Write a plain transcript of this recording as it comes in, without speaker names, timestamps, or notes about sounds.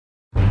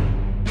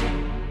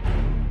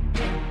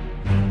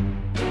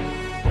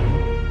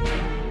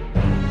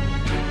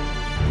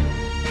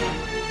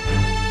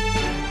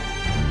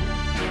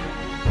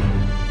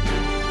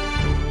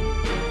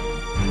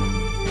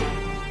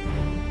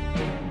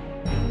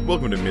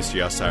Welcome to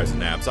Mystery Outsiders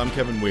and Naps. I'm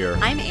Kevin Weir.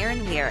 I'm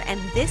Erin Weir, and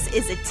this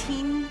is a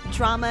teen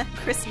drama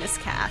Christmas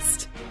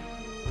cast.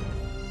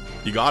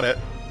 You got it.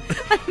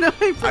 I know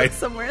I broke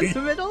somewhere in the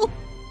middle.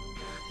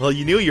 Well,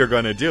 you knew you were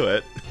going to do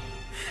it.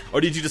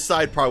 Or did you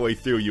decide partway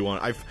through you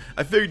want...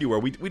 I figured you were.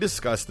 We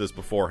discussed this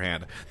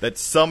beforehand. That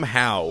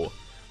somehow,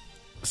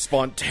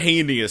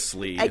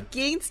 spontaneously...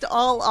 Against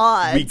all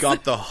odds. We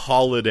got the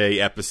holiday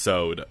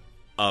episode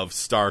of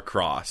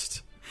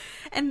Star-Crossed.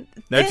 And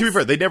now, to be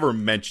fair, they never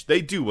mention...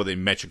 They do, well, they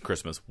mention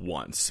Christmas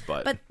once,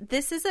 but... But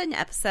this is an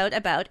episode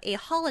about a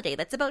holiday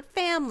that's about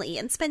family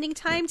and spending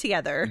time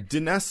together.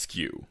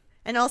 Dinescu.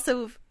 And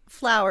also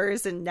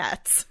flowers and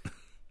nets.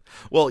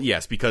 Well,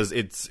 yes, because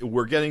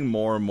we're getting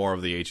more and more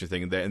of the ancient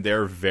thing, and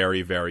they're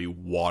very, very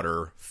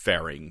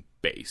water-faring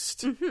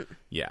based. Mm-hmm.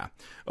 Yeah.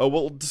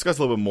 We'll discuss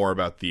a little bit more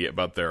about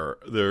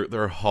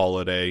their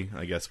holiday,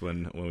 I guess,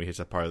 when we hit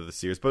that part of the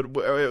series. But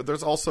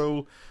there's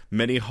also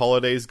many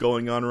holidays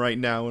going on right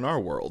now in our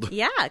world.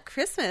 Yeah,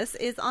 Christmas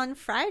is on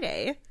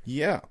Friday.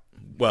 Yeah.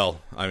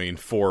 Well, I mean,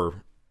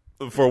 for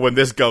when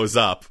this goes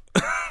up,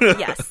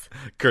 yes,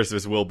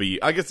 Christmas will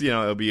be. I guess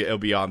it'll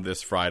be on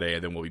this Friday,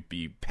 and then we'll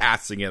be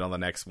passing it on the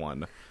next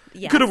one.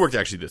 Yes. Could have worked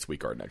actually this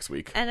week or next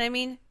week. And I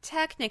mean,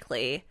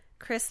 technically,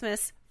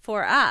 Christmas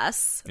for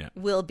us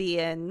will be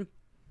in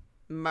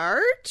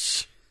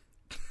March.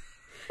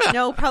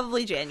 No,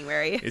 probably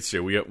January. It's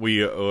true.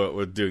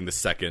 We're doing the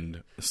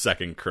second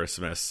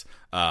Christmas,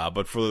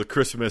 but for the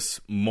Christmas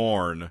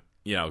morn,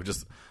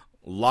 just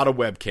a lot of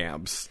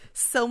webcams.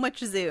 So much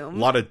Zoom. A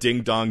lot of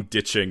ding-dong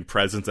ditching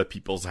presents at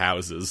people's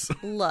houses.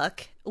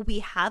 Look, we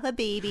have a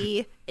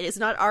baby. It is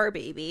not our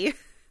baby.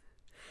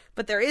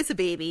 But there is a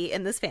baby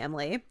in this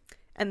family.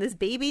 And this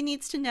baby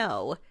needs to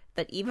know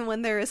that even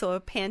when there is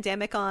a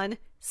pandemic on,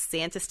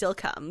 Santa still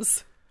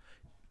comes.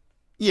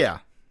 Yeah.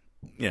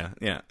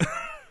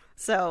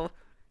 So,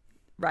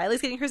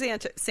 Riley's getting her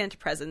Santa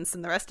presents,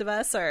 and the rest of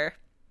us are...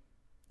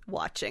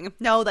 watching.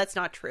 No, that's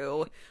not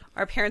true.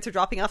 Our parents are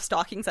dropping off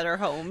stockings at our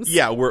homes.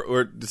 Yeah,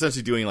 we're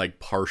essentially doing like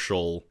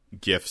partial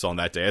gifts on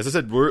that day. As I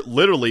said, we're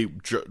literally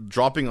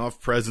dropping off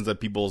presents at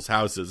people's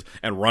houses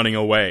and running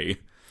away.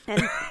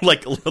 And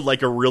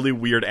like a really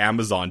weird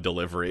Amazon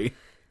delivery.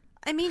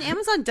 I mean,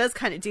 Amazon does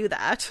kind of do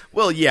that.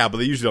 Well, yeah, but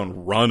they usually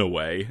don't run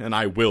away, and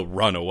I will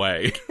run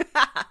away.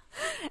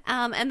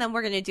 And then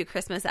we're going to do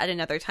Christmas at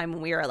another time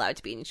when we are allowed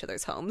to be in each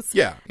other's homes.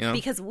 Yeah,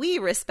 because we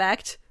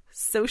respect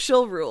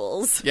social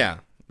rules. Yeah.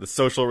 The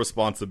social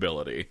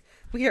responsibility.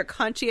 We are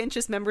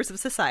conscientious members of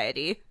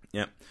society.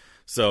 Yep.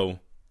 So,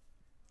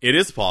 it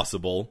is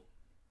possible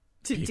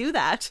to do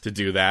that,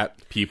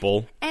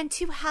 people. And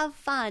to have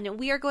fun.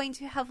 We are going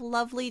to have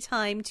lovely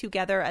time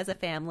together as a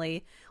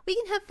family. We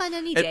can have fun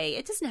any day.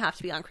 It doesn't have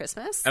to be on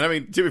Christmas. And I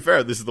mean, to be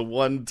fair, this is the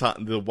one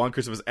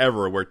Christmas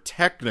ever where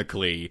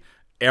technically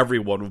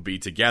everyone will be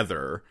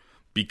together,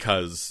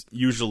 because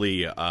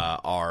usually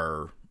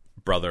our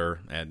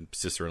brother and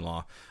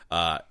sister-in-law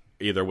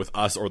either with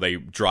us or they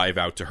drive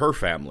out to her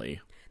family.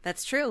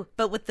 That's true.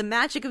 But with the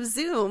magic of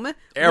Zoom,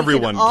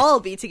 everyone we can all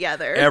be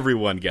together.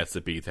 Everyone gets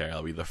to be there.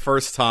 It'll be the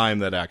first time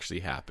that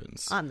actually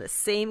happens. On the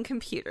same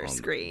computer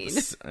screen.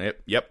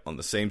 Yep, on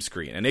the same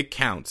screen. And it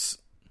counts.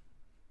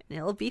 And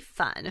it'll be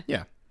fun.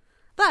 Yeah.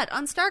 But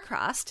on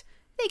Star-Crossed,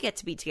 they get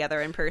to be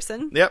together in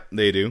person. Yep,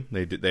 they do.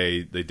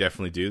 They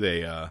definitely do.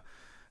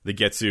 They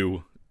get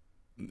to...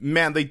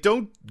 Man, they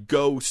don't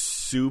go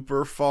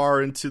super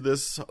far into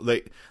this.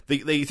 They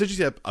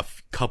essentially have a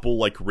couple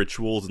like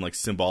rituals and like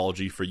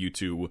symbology for you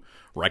to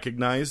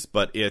recognize,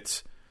 but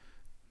it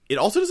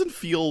also doesn't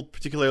feel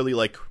particularly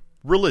like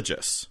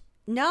religious.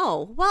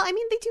 No. Well, I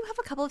mean, they do have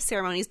a couple of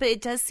ceremonies, but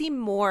it does seem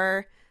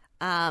more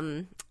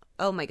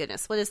oh my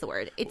goodness, what is the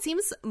word? It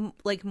seems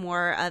like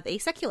more of a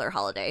secular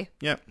holiday.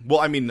 Yeah. Well,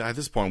 I mean, at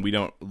this point we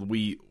know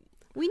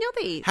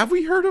they... Have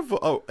we heard of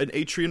an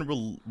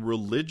Atrian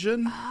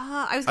religion?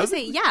 I was going to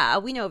say, yeah,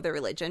 we know of their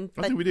religion.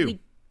 I think we do. We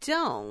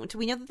don't.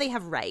 We know that they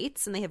have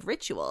rites and they have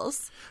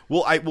rituals.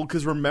 Well,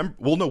 because remember...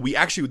 Well, no, we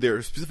actually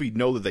specifically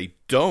know that they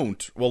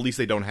don't. Well, at least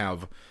they don't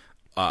have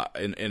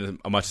in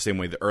a much the same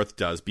way the Earth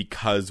does,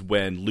 because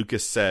when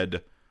Lucas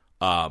said,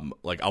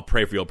 I'll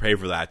pray for you, I'll pray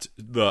for that,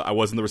 I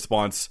wasn't the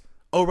response...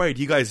 Oh, right,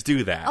 you guys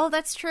do that. Oh,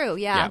 that's true,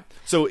 yeah.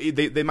 So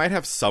they might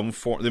have some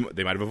form...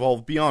 They might have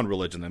evolved beyond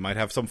religion. They might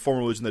have some form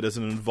of religion that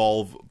doesn't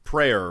involve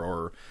prayer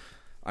or...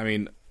 I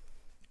mean,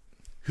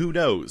 who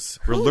knows?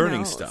 We're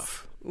learning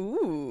stuff.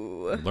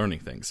 Ooh. We're learning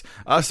things.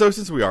 So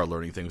since we are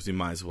learning things, we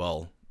might as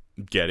well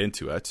get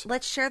into it.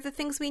 Let's share the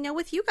things we know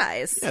with you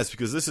guys. Yes,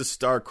 because this is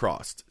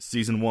Star-Crossed,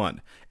 Season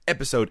 1,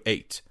 Episode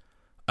 8,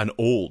 An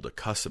Old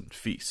Accustomed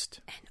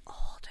Feast. An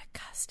Old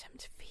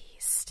Accustomed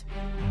Feast.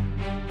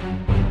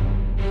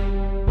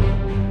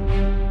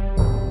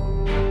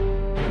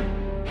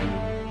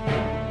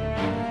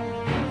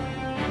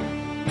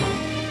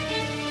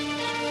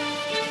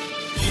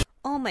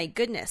 Oh my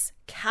goodness,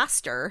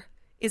 Castor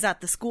is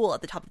at the school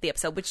at the top of the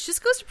episode, which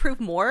just goes to prove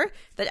more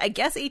that I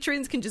guess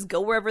Atrians can just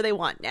go wherever they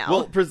want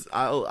now.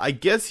 Well, I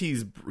guess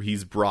he's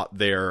brought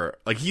there,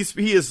 like he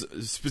is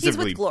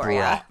specifically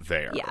brought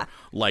there. Yeah.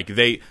 Like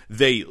they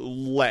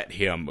let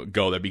him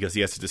go there because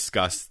he has to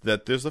discuss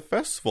that there's a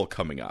festival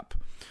coming up.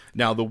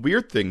 Now the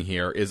weird thing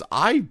here is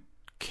I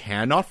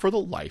cannot for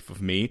the life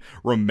of me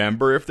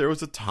remember if there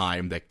was a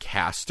time that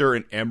Castor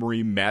and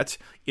Emery met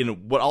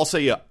in what I'll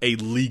say a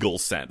legal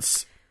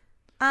sense.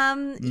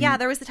 Yeah,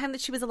 there was the time that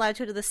she was allowed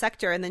to go to the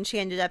sector, and then she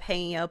ended up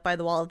hanging out by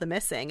the Wall of the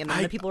Missing, and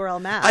then the people were all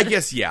mad. I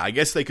guess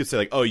they could say,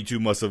 like, oh, you two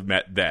must have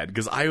met then,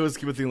 because I was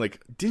thinking, like,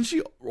 didn't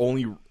she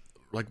only,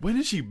 like, when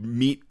did she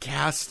meet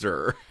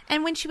Castor?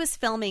 And when she was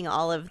filming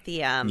all of the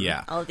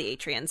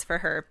Atrians for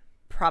her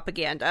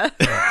propaganda.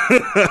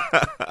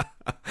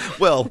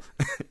 Well,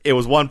 it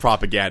was one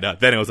propaganda,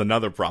 then it was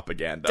another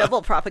propaganda.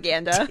 Double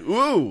propaganda.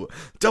 Ooh,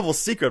 double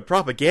secret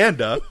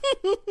propaganda.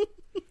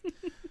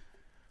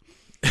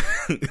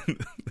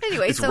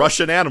 Anyway, it's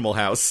Russian Animal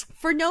House.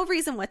 For no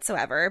reason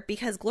whatsoever,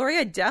 because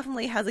Gloria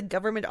definitely has a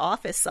government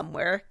office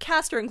somewhere,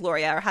 Castor and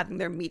Gloria are having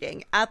their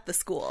meeting at the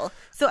school,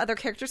 so other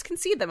characters can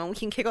see them, and we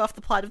can kick off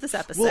the plot of this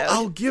episode. Well,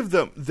 I'll give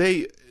them.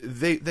 They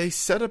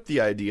set up the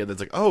idea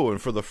that's like, oh,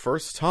 and for the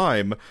first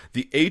time,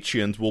 the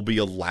Atrians will be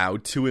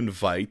allowed to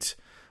invite,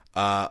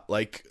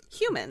 like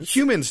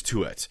humans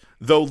to it.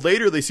 Though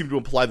later they seem to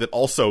imply that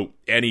also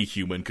any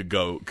human could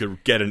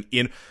get an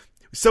in.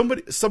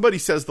 Somebody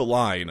says the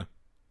line,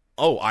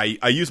 oh,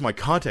 I used my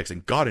contacts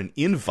and got an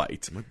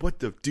invite. I'm like, what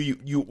the, do you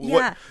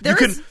yeah,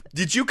 what,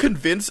 did you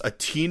convince a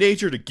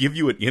teenager to give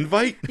you an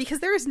invite? Because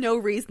there is no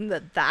reason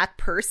that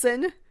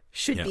person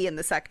should be in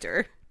the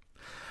sector.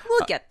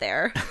 We'll get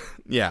there.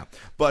 Yeah,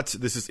 but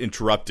this is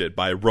interrupted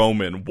by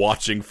Roman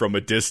watching from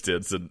a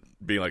distance and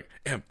being like,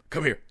 Em,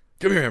 come here,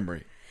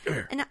 Emery, come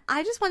here. And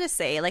I just want to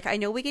say, like, I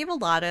know we gave a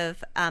lot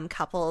of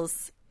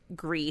couples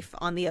grief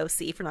on the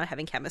OC for not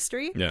having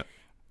chemistry. Yeah.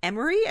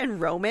 Emery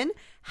and Roman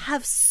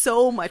have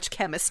so much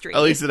chemistry.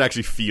 At least it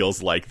actually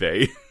feels like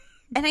they.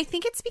 And I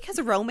think it's because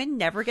Roman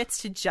never gets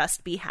to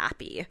just be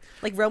happy.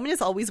 Like, Roman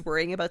is always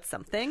worrying about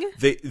something.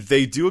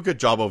 They do a good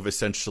job of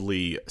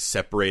essentially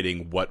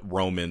separating what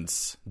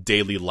Roman's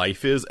daily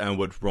life is and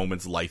what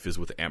Roman's life is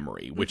with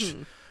Emery, which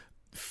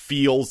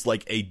feels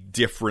like a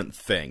different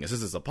thing. As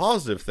this is a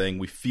positive thing,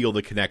 we feel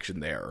the connection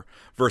there.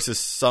 Versus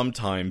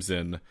sometimes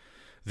in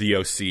the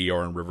OC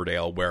or in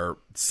Riverdale, where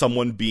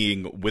someone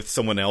being with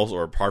someone else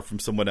or apart from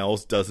someone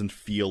else doesn't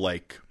feel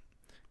like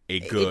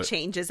it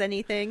changes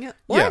anything,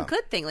 or a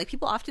good thing. Like,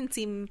 people often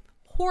seem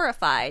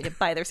horrified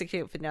by their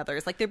significant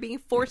others, like they're being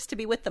forced to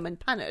be with them and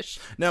punished.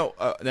 Now,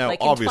 like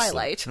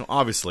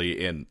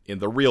obviously, in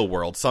the real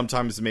world,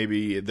 sometimes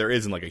maybe there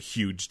isn't like a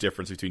huge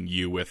difference between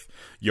you with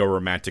your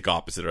romantic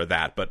opposite or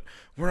that, but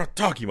we're not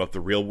talking about the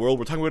real world.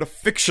 We're talking about a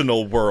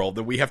fictional world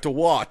that we have to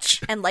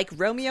watch. And like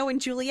Romeo and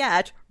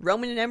Juliet,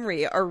 Roman and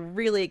Emery are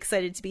really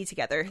excited to be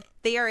together.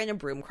 They are in a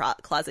broom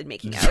closet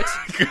making out.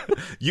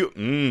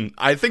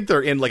 I think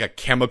they're in like a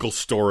chemical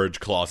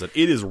storage closet.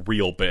 It is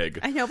real big.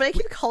 I know, but I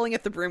keep calling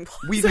it the broom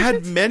closet.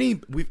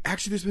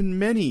 There's been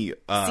many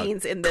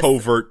scenes in this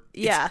covert.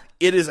 Yeah.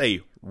 It is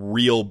a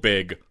real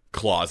big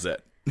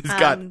closet. It's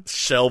got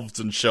shelves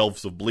and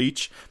shelves of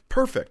bleach.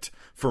 Perfect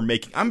for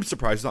making. I'm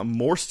surprised not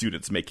more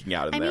students making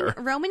out in there.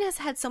 Mean, Roman has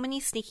had so many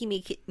sneaky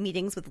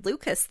meetings with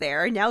Lucas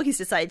there. Now he's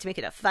decided to make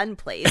it a fun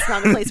place,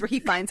 not a place where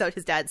he finds out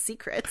his dad's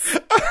secrets.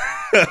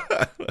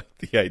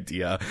 The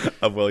idea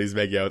of while he's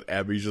making out with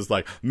Abby, he's just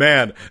like,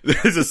 man,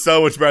 this is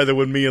so much better than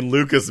when me and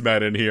Lucas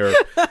met in here.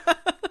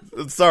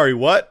 Sorry,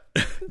 what?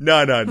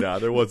 No,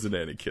 there wasn't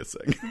any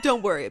kissing.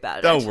 Don't worry about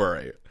it. Don't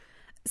worry.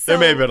 There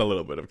may have been a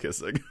little bit of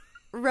kissing.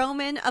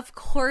 Roman, of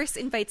course,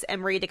 invites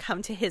Emery to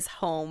come to his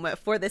home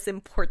for this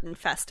important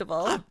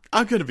festival.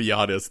 I'm going to be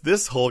honest.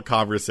 This whole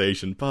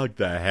conversation bugged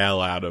the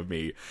hell out of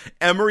me.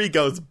 Emery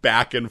goes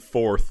back and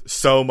forth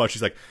so much.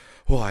 She's like,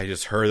 well, I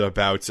just heard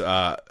about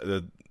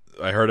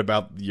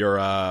your,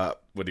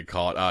 what do you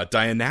call it,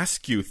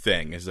 Dianascu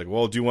thing. He's like,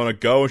 well, do you want to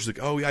go? And she's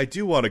like, oh, yeah, I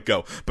do want to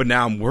go. But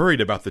now I'm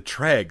worried about the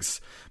Tregs.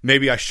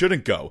 Maybe I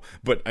shouldn't go.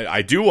 But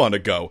I do want to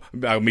go.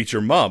 I'll meet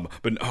your mom.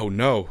 But, oh,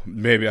 no,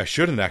 maybe I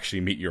shouldn't actually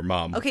meet your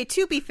mom. Okay,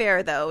 to be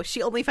fair, though,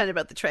 she only found out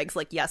about the Tregs,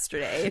 like,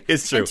 yesterday.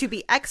 It's true. And to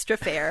be extra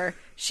fair,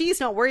 she's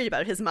not worried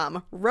about his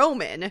mom.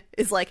 Roman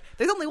is like,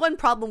 there's only one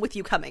problem with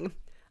you coming.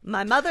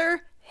 My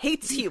mother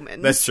hates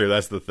humans. That's true.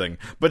 That's the thing.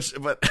 But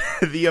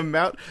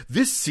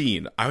this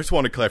scene, I just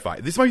want to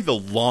clarify. This might be the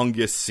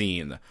longest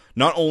scene.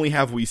 Not only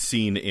have we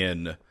seen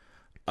in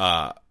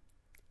a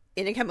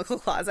chemical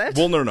closet.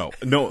 Well, no.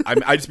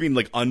 I just mean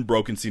like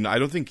unbroken scene. I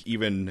don't think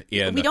even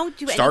in we don't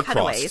do any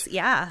cutaways.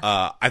 Yeah.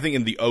 I think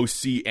in the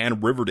OC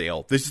and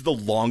Riverdale, this is the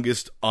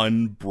longest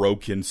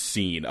unbroken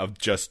scene of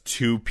just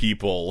two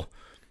people.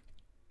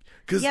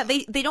 Yeah,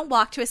 they don't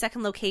walk to a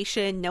second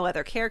location. No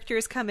other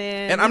characters come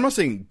in. And I'm not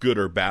saying good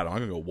or bad. I'm not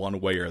going to go one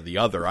way or the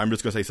other. I'm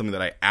just going to say something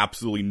that I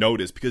absolutely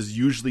noticed, because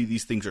usually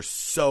these things are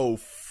so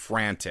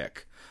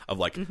frantic of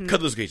like, cut to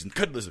this location,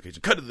 cut to this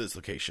location, cut to this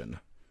location.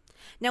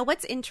 Now,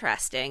 what's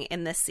interesting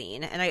in this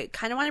scene, and I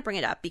kind of want to bring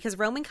it up because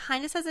Roman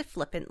kind of says it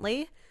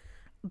flippantly,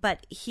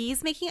 but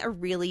he's making a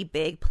really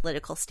big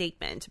political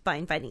statement by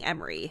inviting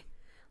Emery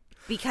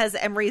because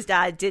Emery's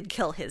dad did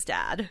kill his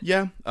dad.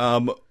 Yeah.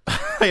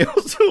 I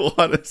also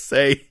want to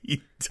say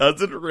he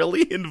doesn't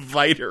really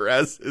invite her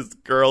as his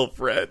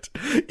girlfriend.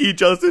 He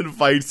just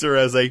invites her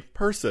as a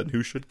person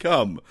who should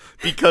come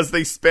because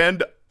they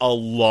spend a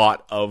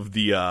lot of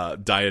the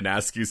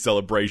Dianascu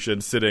celebration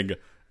sitting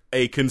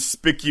a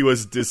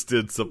conspicuous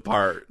distance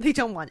apart. They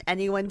don't want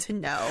anyone to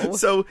know.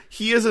 So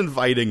he is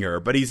inviting her,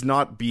 but he's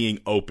not being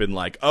open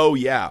like, oh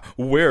yeah,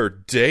 we're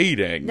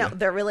dating. No,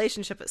 their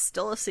relationship is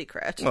still a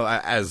secret. Well,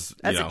 as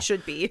it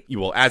should be.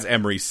 Well, as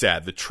Emery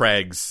said, the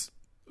Tregs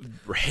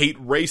hate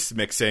race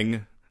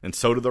mixing, and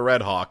so do the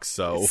Redhawks,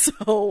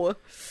 so...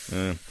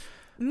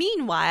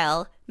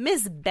 Meanwhile,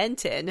 Miss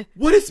Benton...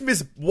 Why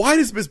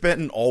does Miss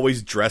Benton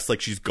always dress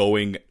like she's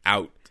going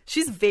out?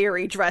 She's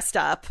very dressed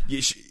up.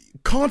 Yeah, she's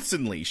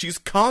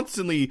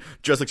constantly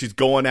dressed like she's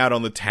going out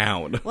on the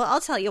town. Well, I'll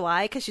tell you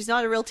why, because she's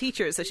not a real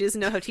teacher, so she doesn't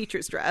know how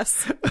teachers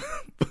dress.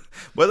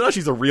 Whether or not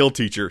she's a real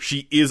teacher,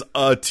 she is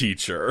a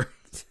teacher.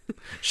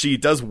 She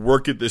does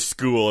work at this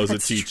school as a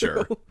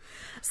teacher. True.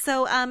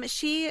 So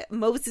she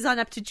moses on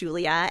up to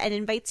Julia and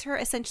invites her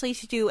essentially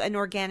to do an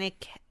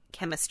organic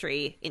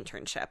chemistry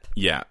internship.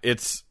 Yeah,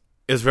 it's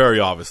very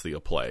obviously a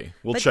play.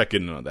 We'll check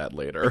in on that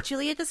later. But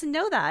Julia doesn't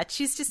know that.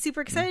 She's just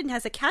super excited and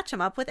has to catch him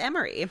up with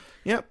Emery.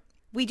 Yep.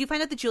 We do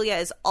find out that Julia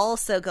is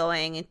also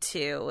going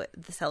to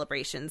the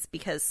celebrations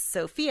because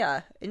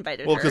Sophia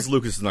invited her. Well, because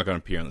Lucas is not going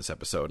to appear in this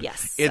episode.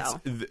 Yes.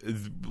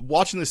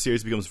 Watching this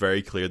series becomes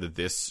very clear that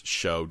this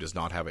show did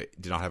not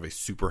have a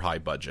super high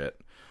budget.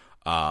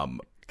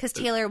 Because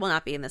Taylor will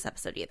not be in this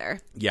episode either.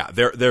 Yeah,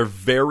 they're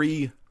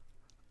very.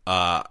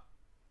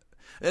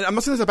 And I'm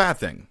not saying that's a bad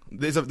thing.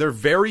 They're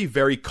very,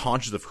 very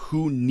conscious of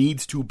who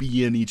needs to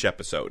be in each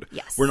episode.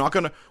 Yes. We're not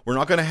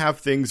gonna have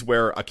things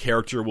where a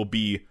character will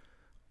be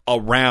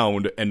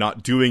around and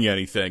not doing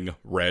anything.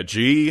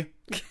 Reggie.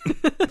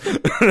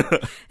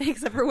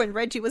 Except for when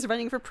Reggie was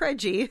running for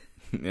Preggie.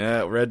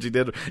 Yeah, Reggie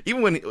did.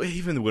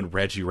 Even when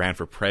Reggie ran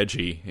for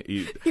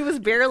Preggie, he was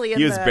barely in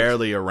he was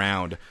barely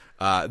around.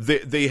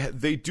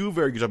 They do a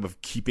very good job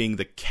of keeping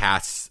the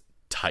cast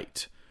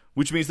tight,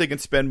 which means they can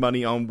spend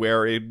money on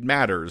where it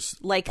matters.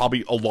 Like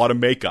probably a lot of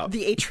makeup.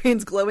 The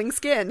Atrian's glowing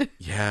skin.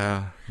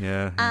 Yeah.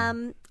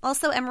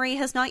 Also, Emery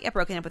has not yet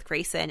broken up with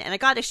Grayson, and I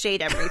gotta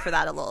shade Emery for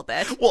that a little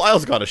bit. Well, I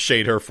also gotta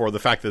shade her for the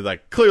fact that,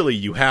 like, clearly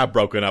you have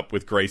broken up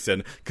with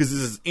Grayson, because this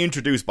is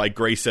introduced by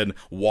Grayson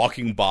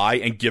walking by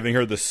and giving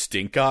her the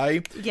stink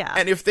eye. Yeah.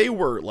 And if they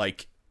were,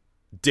 like,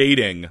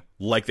 dating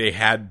like they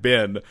had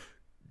been,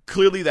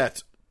 clearly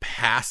that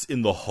pass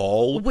in the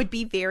hall would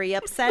be very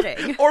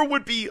upsetting. Or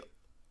would be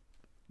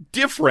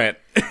different.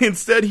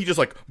 Instead, he just,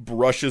 like,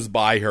 brushes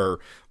by her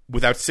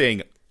without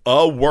saying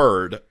a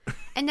word.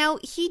 And now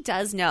he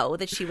does know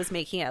that she was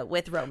making out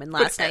with Roman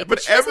last night, but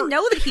she doesn't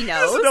know that he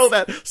knows. He doesn't know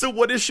that. So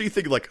what is she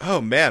thinking? Like,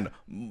 oh man,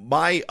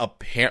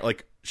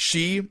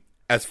 she,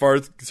 as far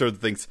as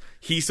concerned, thinks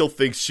he still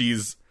thinks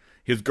she's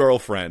his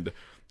girlfriend.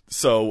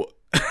 So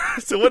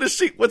what is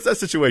what's that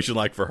situation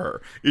like for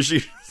her? Is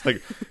she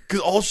like, because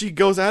all she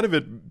goes out of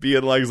it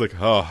being like, is like,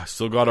 oh, I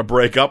still gotta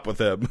break up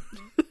with him.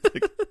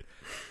 Like,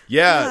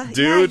 yeah,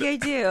 dude. Yeah, you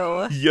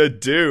do. You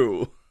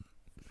do.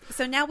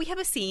 So now we have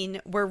a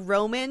scene where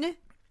Roman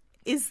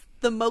is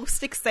the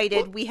most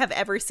excited we have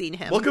ever seen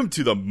him. Welcome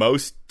to the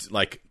most,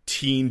 like,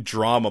 teen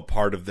drama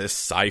part of this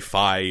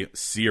sci-fi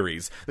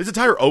series. This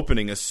entire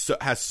opening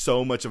has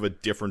so much of a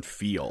different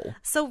feel.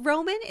 So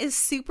Roman is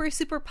super,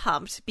 super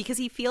pumped because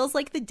he feels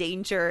like the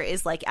danger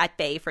is, like, at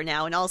bay for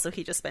now, and also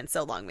he just spent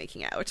so long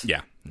making out.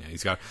 Yeah,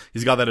 he's got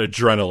that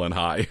adrenaline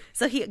high.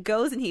 So he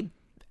goes and he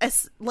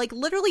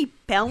literally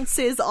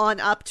bounces on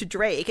up to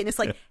Drake and it's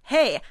like,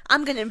 hey,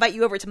 I'm going to invite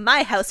you over to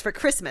my house for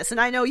Christmas, and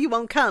I know you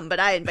won't come, but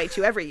I invite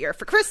you every year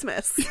for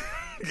Christmas.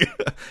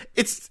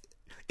 It's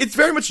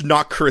very much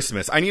not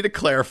Christmas. I need to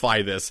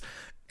clarify this.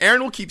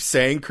 Aaron will keep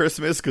saying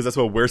Christmas because that's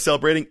what we're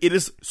celebrating.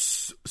 It's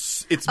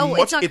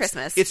not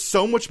Christmas. It's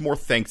so much more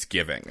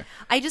Thanksgiving.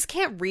 I just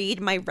can't read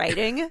my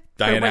writing.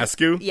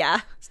 Dianascu? Yeah.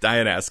 It's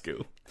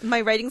Dianascu.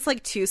 My writing's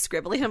like too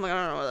scribbly. I'm like,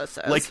 I don't know what that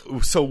says. Like,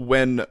 so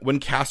when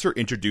Castor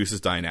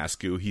introduces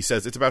Dianascu, he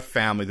says it's about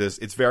family.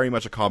 It's very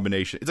much a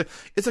combination.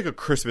 It's like a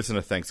Christmas and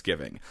a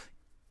Thanksgiving.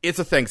 It's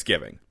a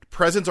Thanksgiving.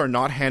 Presents are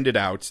not handed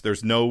out.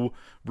 There's no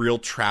real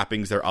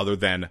trappings there other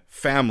than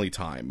family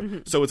time. Mm-hmm.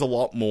 So it's a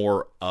lot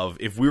more of,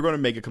 if we're going to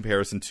make a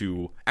comparison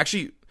to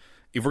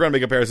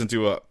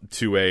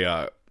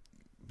a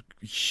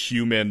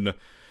human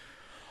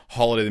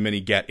holiday that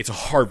many get, it's a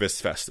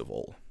harvest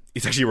festival.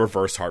 It's actually a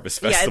reverse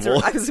harvest festival.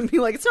 Yeah, I was going to be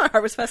like, it's not a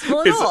harvest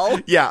festival at all.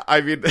 Yeah, I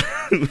mean,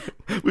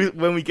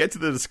 when we get to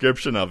the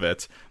description of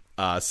it,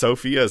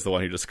 Sophia is the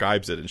one who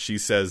describes it, and she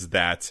says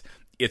that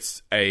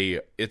it's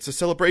a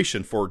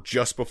celebration for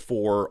just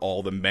before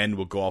all the men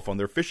will go off on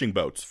their fishing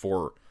boats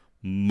for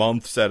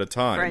months at a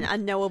time. For an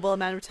unknowable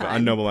amount of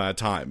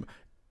time.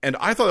 And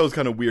I thought that was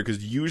kind of weird,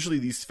 because usually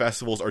these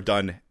festivals are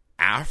done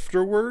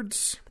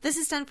afterwards. This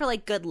is done for,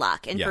 like, good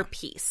luck and Yeah. for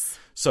peace.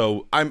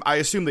 So I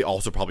assume they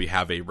also probably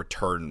have a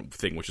return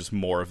thing, which is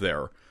more of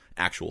their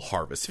actual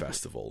harvest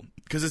festival.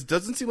 Because it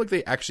doesn't seem like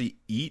they actually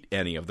eat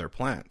any of their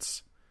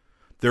plants.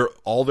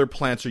 All their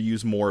plants are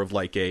used more of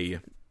like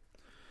a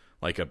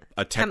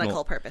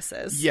Chemical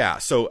purposes. Yeah,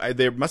 so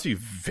they must be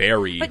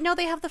very... But no,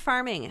 they have the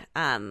farming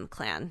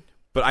clan.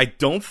 But I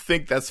don't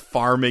think that's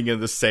farming in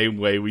the same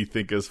way we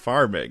think is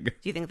farming. Do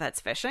you think that's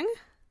fishing?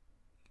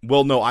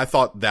 Well, no, I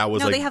thought that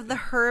was No, like... they have the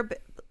herb.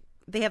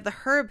 They have the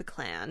herb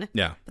clan.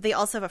 Yeah. But they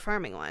also have a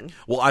farming one.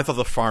 Well, I thought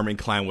the farming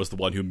clan was the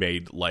one who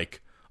made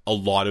like a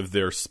lot of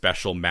their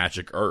special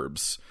magic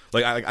herbs.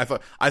 Like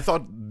I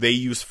thought they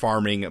use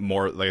farming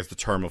more like as the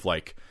term of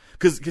like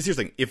because here's the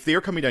thing: if they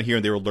were coming down here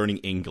and they were learning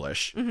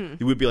English,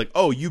 it would be like,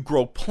 oh, you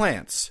grow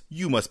plants,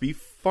 you must be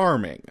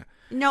farming.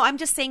 No, I'm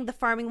just saying the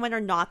farming one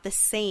are not the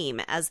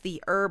same as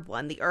the herb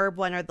one. The herb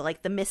one are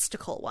the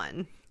mystical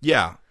one.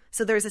 Yeah.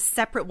 So there's a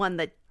separate one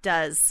that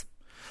does.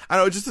 I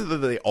don't know, just that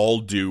they all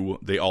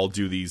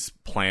do these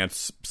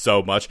plants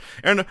so much.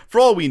 And for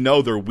all we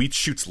know, their wheat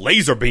shoots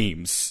laser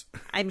beams.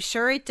 I'm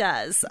sure it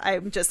does.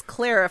 I'm just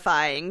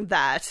clarifying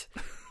that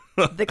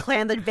the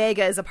clan that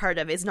Vega is a part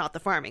of is not the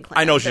farming clan.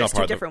 I know she's There's not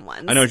part two of different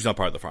ones. I know she's not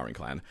part of the farming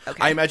clan.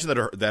 Okay. I imagine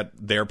that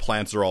their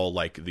plants are all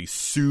like the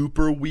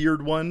super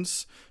weird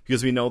ones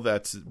because we know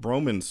that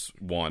Roman's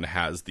one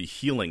has the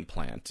healing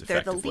plant.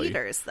 They're the effectively.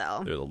 leaders,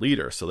 though. They're the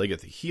leader, so they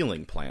get the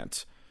healing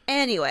plant.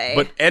 Anyway.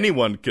 But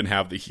anyone can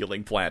have the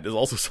healing plant is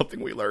also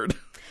something we learned.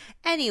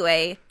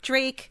 Anyway,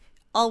 Drake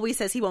always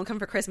says he won't come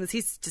for Christmas.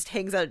 He just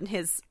hangs out in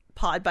his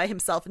pod by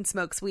himself and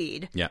smokes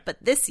weed. Yeah. But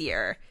this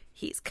year,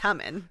 he's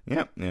coming.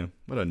 Yeah.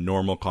 What a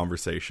normal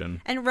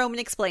conversation. And Roman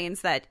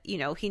explains that, he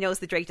knows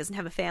that Drake doesn't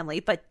have a family,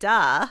 but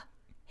duh,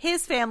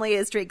 his family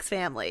is Drake's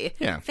family.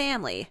 Yeah.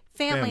 Family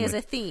is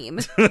a theme.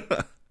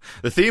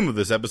 The theme of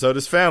this episode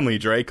is family,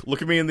 Drake.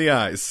 Look at me in the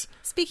eyes.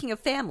 Speaking of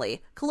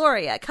family,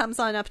 Gloria comes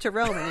on up to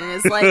Roman and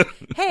is like,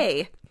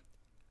 hey,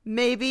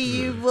 maybe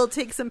you will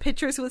take some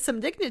pictures with some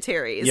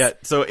dignitaries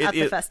at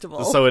the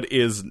festival. So it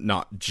is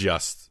not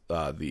just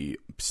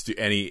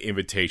any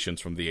invitations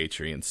from the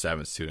Atrian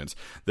 7 students.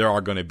 There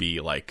are going to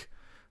be, like,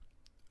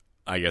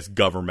 I guess,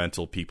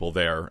 governmental people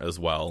there as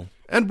well.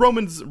 And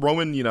Roman,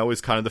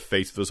 is kind of the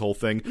face of this whole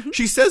thing. Mm-hmm.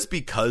 She says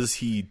because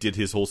he did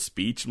his whole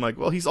speech. I'm like,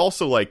 well, he's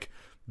also, like,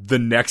 the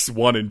next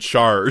one in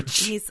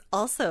charge. He's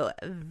also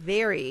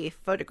very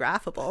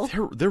photographable.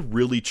 They're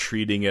really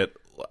treating it...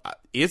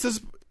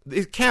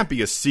 It can't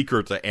be a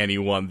secret to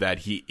anyone that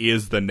he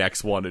is the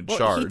next one in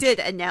charge. He did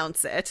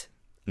announce it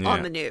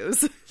on the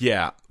news.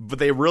 Yeah, but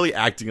they're really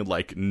acting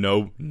like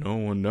no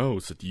one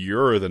knows that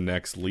you're the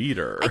next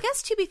leader. I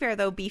guess, to be fair,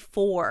 though,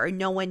 before,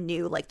 no one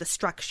knew, like, the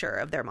structure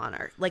of their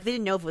monarch. Like, they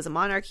didn't know if it was a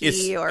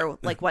monarchy or,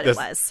 like, what it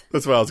was.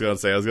 That's what I was going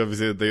to say. I was going to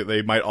say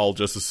they might all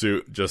just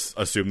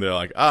assume they're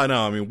like, oh,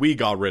 no, I mean, we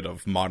got rid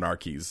of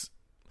monarchies.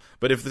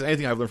 But if there's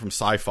anything I've learned from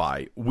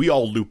sci-fi, we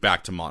all loop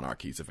back to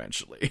monarchies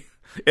eventually.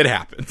 It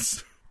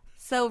happens.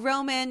 So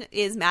Roman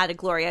is mad at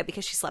Gloria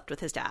because she slept with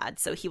his dad,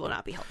 so he will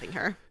not be helping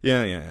her.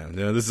 Yeah.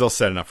 This is all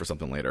setting up for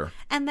something later.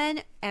 And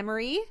then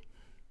Emery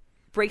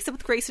breaks up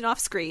with Grayson off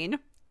screen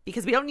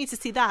because we don't need to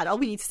see that. All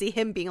we need to see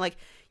him being like,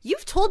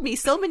 you've told me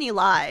so many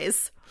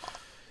lies.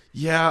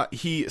 Yeah,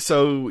 he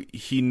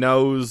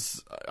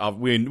knows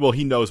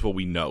he knows what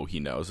we know he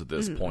knows at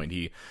this point.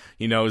 He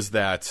knows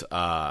that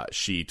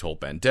she told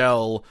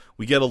Bendel.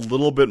 We get a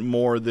little bit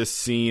more this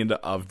scene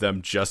of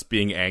them just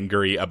being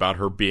angry about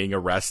her being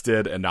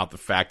arrested and not the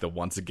fact that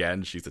once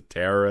again she's a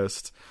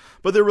terrorist.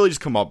 But they're really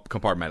just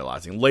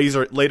compartmentalizing.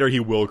 Later he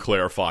will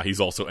clarify he's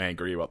also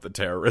angry about the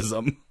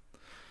terrorism.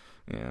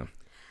 Yeah.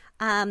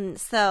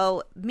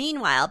 So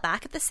meanwhile,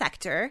 back at the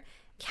sector,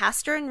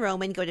 Castor and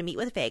Roman go to meet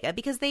with Vega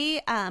because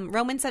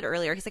Roman said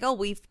earlier, he's like, oh,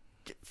 we've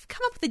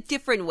come up with a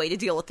different way to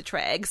deal with the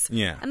Trags.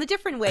 Yeah. And the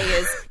different way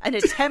is an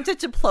attempt at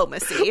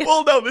diplomacy.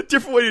 Well, no, the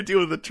different way to deal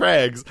with the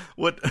Trags,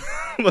 what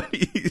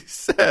he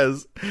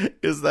says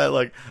is that,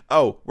 like,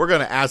 oh, we're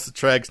going to ask the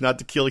Trags not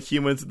to kill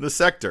humans in the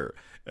sector.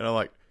 And I'm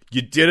like,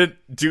 you didn't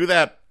do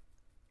that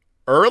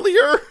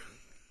earlier?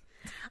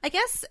 I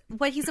guess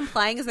what he's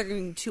implying is they're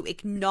going to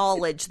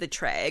acknowledge the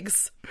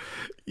Trags.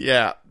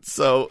 Yeah,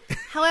 so...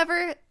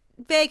 However,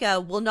 Vega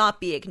will not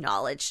be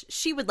acknowledged.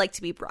 She would like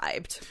to be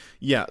bribed.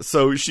 Yeah,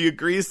 so she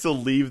agrees to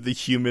leave the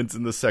humans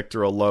in the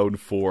sector alone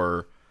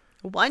for...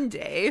 One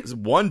day.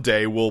 One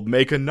day we'll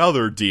make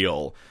another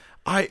deal.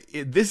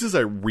 This is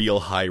a real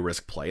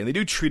high-risk play, and they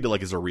do treat it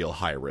like it's a real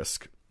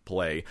high-risk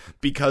play,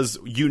 because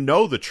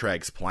the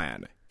Trags'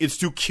 plan. It's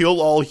to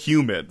kill all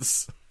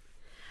humans.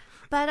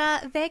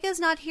 But Vega's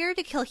not here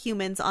to kill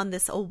humans on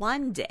this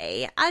one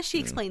day. As she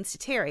explains to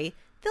Terry,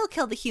 they'll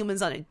kill the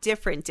humans on a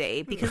different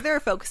day because they're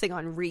focusing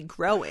on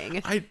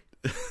regrowing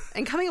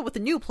and coming up with a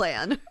new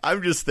plan.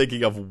 I'm just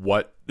thinking of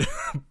what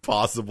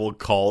possible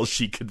calls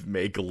she could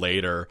make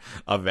later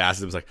of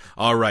asking them, like,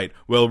 all right,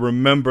 well,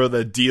 remember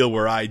the deal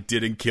where I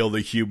didn't kill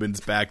the humans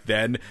back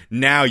then?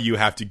 Now you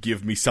have to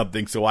give me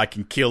something so I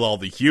can kill all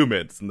the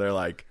humans. And they're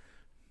like,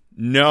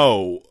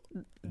 no.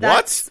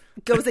 That's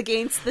goes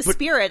against the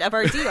spirit of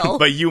our deal.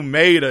 But you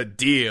made a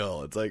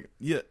deal. It's like,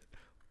 yeah.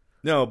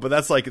 No, but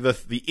that's like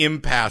the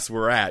impasse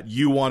we're at.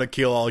 You want to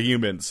kill all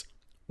humans.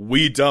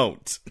 We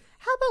don't.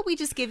 How about we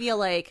just give you,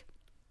 like,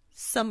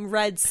 some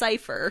red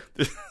cipher?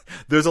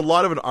 There's a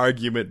lot of an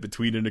argument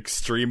between an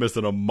extremist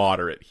and a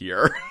moderate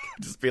here.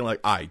 Just being like,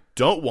 I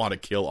don't want to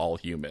kill all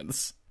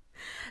humans.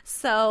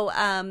 So,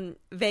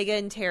 Vega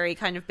and Terry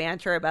kind of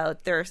banter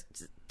about their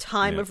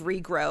time of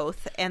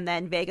regrowth, and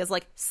then Vega's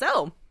like,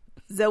 so,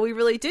 Zoe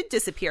really did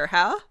disappear,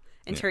 huh?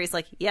 And Terry's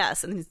like,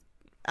 yes, and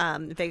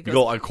Vega goes,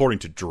 well, according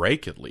to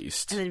Drake, at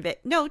least. And then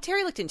no,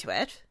 Terry looked into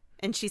it,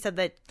 and she said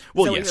that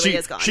Well, Zoe yeah, really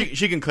is gone.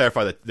 she can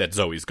clarify that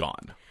Zoe's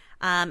gone.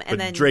 And But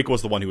then Drake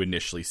was the one who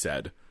initially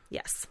said,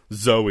 yes,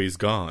 Zoe's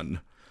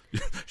gone.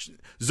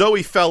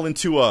 Zoe fell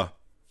into a,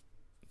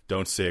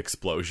 don't say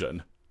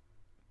explosion,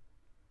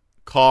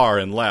 car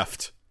and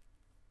left.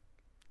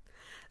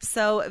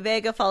 So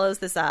Vega follows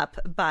this up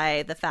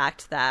by the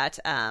fact that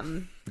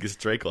Because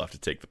Drake will have to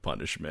take the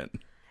punishment.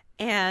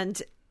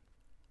 and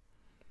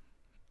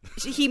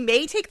he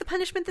may take the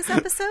punishment this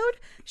episode.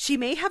 She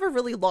may have a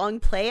really long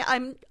play.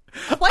 I'm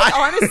quite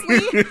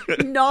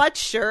honestly not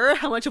sure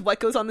how much of what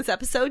goes on this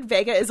episode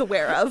Vega is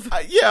aware of.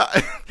 Yeah.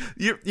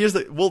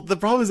 The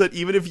problem is that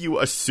even if you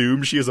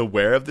assume she is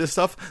aware of this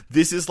stuff,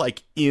 this is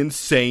like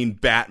insane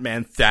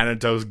Batman,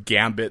 Thanatos,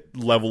 Gambit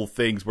level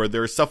things where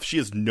there's stuff she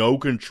has no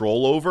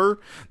control over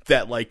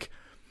that, like,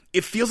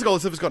 it feels like all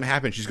this stuff is going to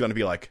happen. She's going to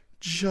be like,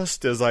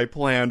 just as I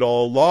planned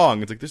all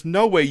along. It's like, there's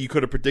no way you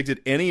could have predicted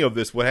any of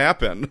this would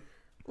happen.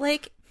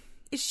 Like,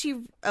 is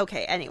she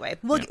okay? Anyway,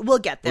 we'll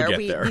get there. We'll get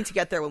we there. need to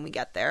get there when we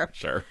get there.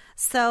 Sure.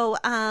 So,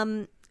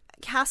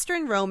 Castor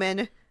and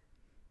Roman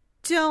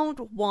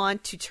don't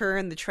want to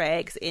turn the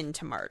Tregs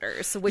into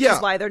martyrs, which is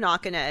why they're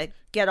not going to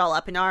get all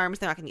up in arms.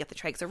 They're not going to get the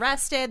Tregs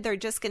arrested. They're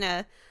just going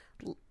to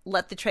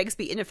let the Tregs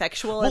be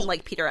ineffectual and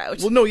like peter out.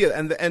 Well, no, yeah,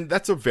 and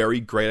that's a very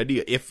great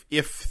idea.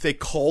 If they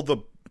call the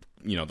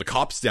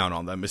cops down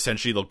on them,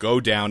 essentially they'll go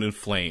down in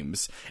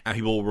flames and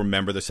people will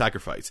remember the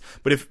sacrifice.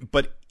 But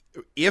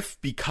if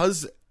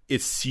because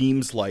it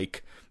seems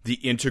like the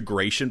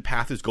integration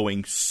path is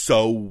going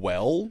so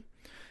well,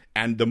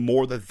 and the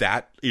more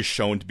that is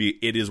shown to be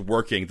it is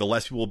working, the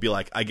less people will be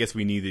like, I guess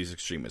we need these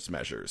extremist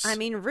measures. I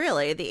mean,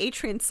 really, the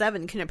Atrian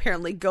 7 can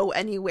apparently go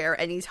anywhere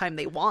anytime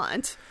they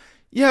want.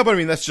 Yeah, but I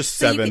mean, that's just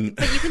 7.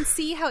 But you can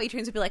see how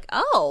Atrians would be like,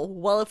 oh,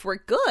 well, if we're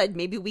good,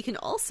 maybe we can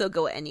also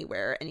go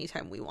anywhere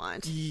anytime we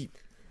want.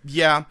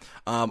 Yeah,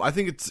 I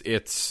think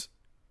it's.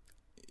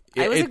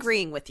 I was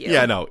agreeing with you.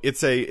 Yeah, no,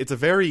 it's a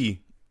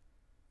very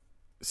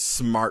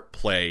smart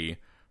play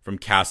from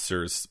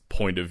Castor's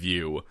point of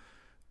view,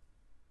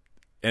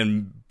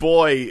 and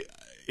boy,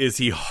 is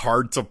he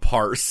hard to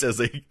parse as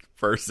a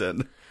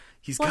person.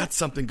 He's got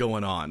something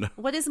going on.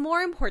 What is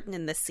more important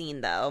in this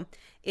scene, though,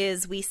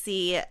 is we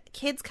see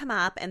kids come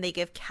up and they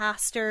give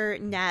Castor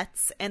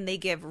nets, and they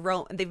give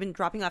they've been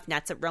dropping off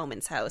nets at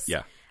Roman's house.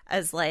 Yeah.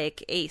 As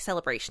like a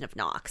celebration of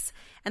Nox.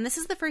 And this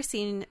is the first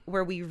scene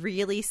where we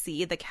really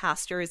see that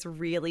Castor is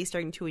really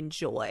starting to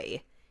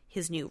enjoy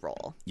his new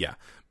role. Yeah,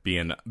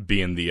 being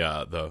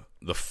the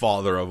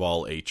father of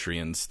all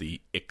Atrians,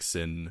 the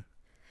Ixen.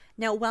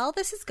 Now, while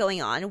this is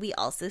going on, we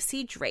also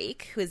see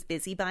Drake, who is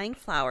busy buying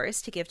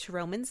flowers to give to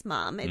Roman's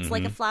mom. It's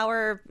like a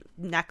flower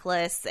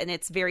necklace, and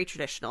it's very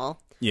traditional.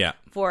 Yeah.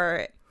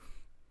 For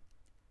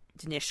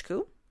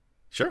Danishku.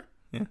 Sure.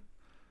 Yeah.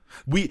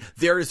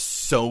 There is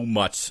so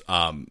much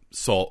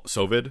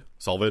Solvid.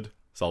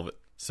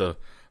 So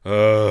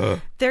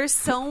there's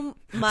so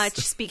much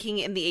speaking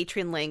in the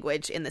Atrian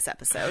language in this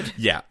episode.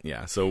 Yeah.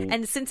 So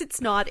and since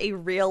it's not a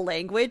real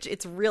language,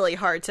 it's really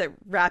hard to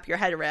wrap your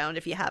head around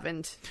if you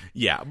haven't.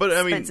 Yeah, but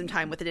I mean, spend some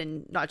time with it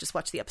and not just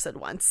watch the episode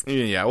once.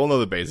 Yeah, we'll know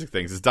the basic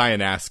things. It's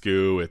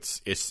Dianascu.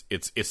 It's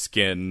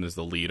Iskin is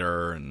the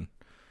leader, and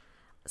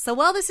so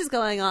while this is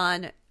going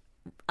on,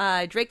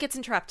 Drake gets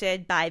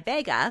interrupted by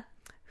Vega,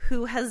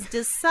 who has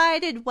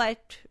decided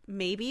what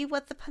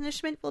the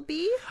punishment will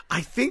be.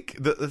 I think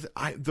the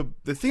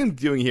thing I'm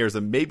doing here is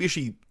that maybe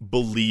she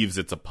believes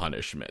it's a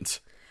punishment.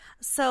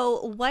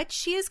 So what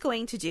she is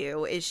going to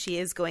do is she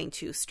is going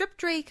to strip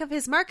Drake of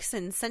his marks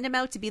and send him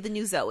out to be the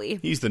new Zoe.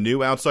 He's the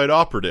new outside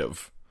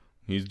operative.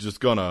 He's just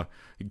gonna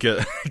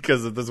get,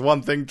 because if there's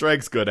one thing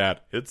Drake's good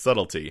at, it's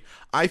subtlety.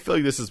 I feel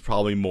like this is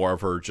probably more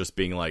of her just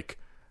being like,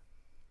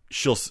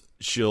 she'll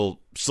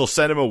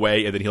send him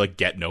away and then he'll like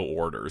get no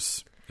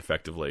orders.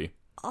 Effectively.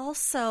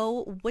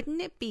 Also,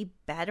 wouldn't it be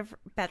better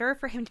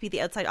for him to be the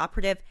outside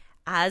operative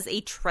as a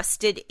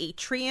trusted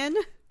Atrian?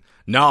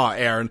 Nah,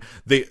 Aaron.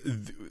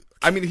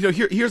 I mean,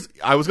 here's.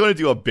 I was going to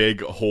do a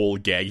big whole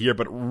gag here,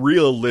 but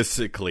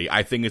realistically,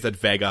 I think is that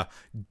Vega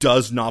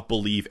does not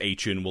believe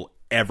Atrian will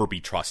ever be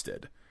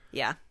trusted.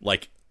 Yeah,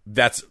 like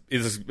it's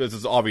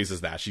as obvious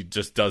as that. She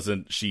just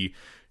doesn't. She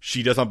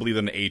does not believe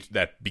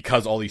that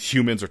because all these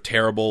humans are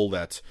terrible,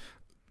 that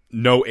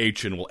no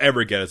Atrian will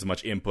ever get as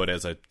much input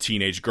as a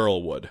teenage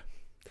girl would.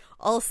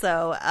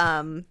 Also,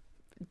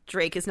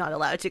 Drake is not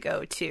allowed to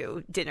go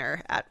to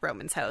dinner at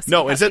Roman's house.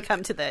 No, he has instead- to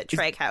come to the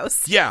Treg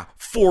house. Yeah,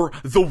 for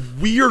the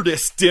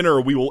weirdest dinner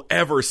we will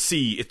ever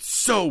see. It's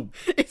so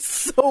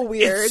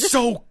Weird. It's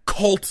so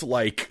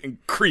cult-like and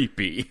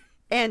creepy.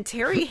 And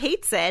Terry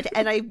hates it,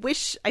 and I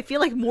feel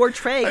like more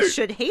Tregs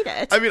should hate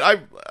it. I mean,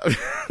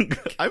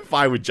 I'm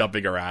fine with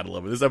jumping around a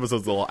little bit. This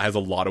episode has a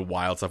lot of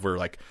wild stuff where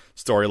like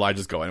storyline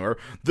just go anywhere.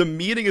 The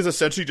meeting is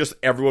essentially just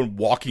everyone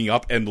walking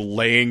up and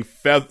laying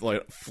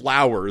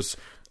flowers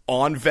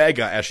on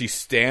Vega as she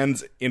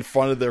stands in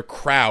front of their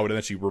crowd, and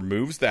then she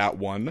removes that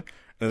one,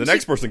 and the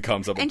next person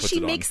comes up and puts it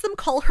on. And she makes them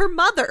call her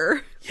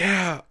mother.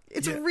 Yeah.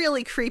 It's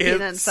really creepy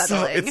and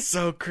unsettling. It's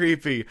so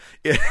creepy.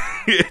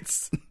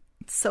 It's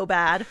so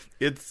bad.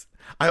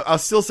 I'll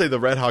still say the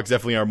Red Hawks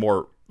definitely are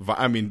more.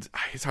 I mean,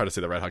 it's hard to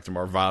say the Red Hawks are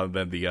more violent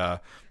than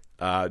the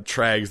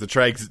Tregs. The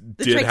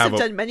Tregs have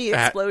done many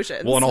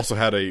explosions. And also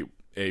had a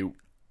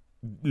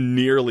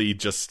nearly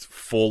just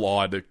full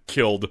on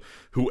killed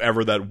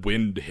whoever that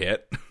wind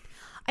hit.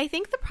 I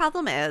think the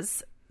problem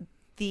is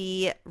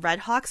the Red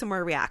Hawks are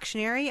more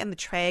reactionary and the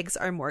Tregs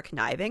are more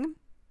conniving.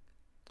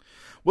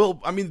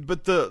 Well, I mean,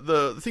 but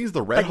the thing is,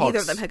 the Red Hawks.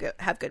 Neither of them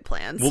have good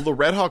plans. Well, the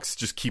Red Hawks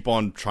just keep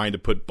on trying to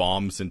put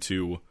bombs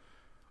into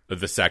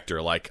the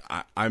sector. Like,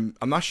 I'm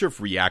not sure if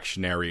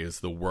reactionary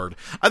is the word.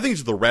 I think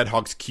it's the Red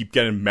Hawks keep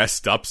getting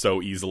messed up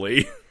so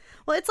easily.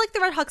 Well, it's like the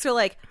Red Hawks are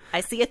like,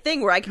 I see a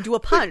thing where I can do a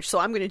punch, so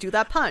I'm going to do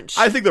that punch.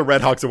 I think the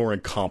Red Hawks are more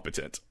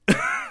incompetent.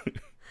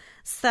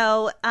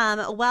 So,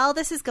 while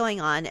this is going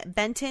on,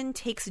 Benton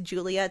takes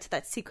Julia to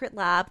that secret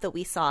lab that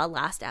we saw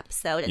last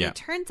episode, and it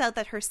turns out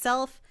that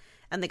herself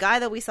and the guy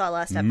that we saw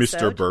last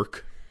episode, Mr.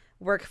 Burke,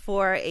 work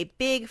for a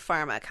big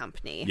pharma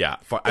company. Yeah,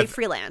 they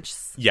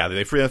freelance. Yeah,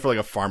 they freelance for like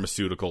a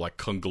pharmaceutical like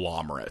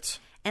conglomerate.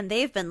 And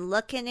they've been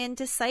looking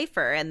into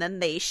Cypher, and then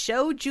they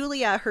show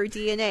Julia her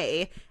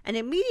DNA and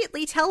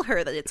immediately tell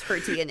her that it's her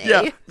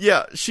DNA.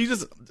 Yeah. She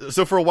just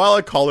so for a while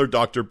I call her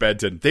Dr.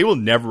 Benton. They will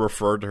never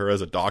refer to her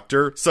as a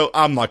doctor, so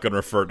I'm not going to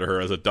refer to her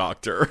as a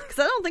doctor. Because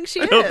I don't think she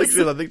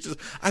is.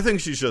 I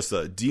think she's just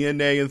a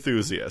DNA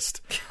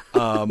enthusiast.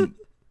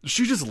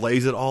 She just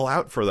lays it all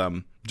out for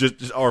them,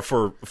 or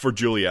for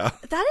Julia.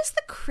 That is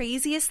the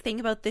craziest thing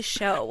about this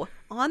show.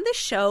 On the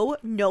show,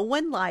 no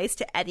one lies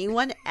to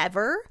anyone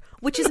ever.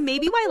 Which is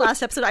maybe why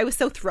last episode I was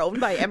so thrown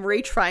by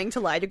Emery trying to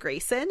lie to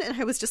Grayson,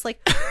 and I was just like,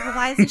 well,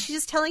 why isn't she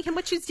just telling him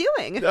what she's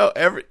doing?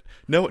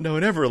 No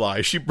one ever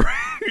lies. She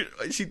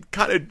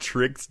kind of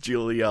tricks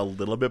Julia a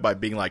little bit by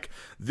being like,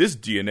 this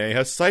DNA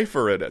has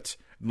Cypher in it.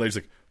 And Lady's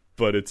like,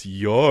 but it's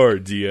your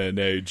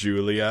DNA,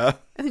 Julia.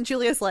 And then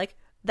Julia's like,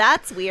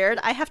 that's weird.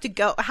 I have to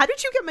go. How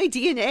did you get my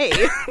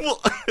DNA? Well,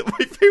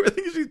 my favorite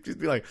thing is she'd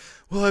be like,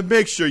 well, I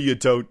make sure you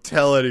don't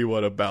tell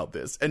anyone about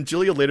this. And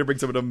Julia later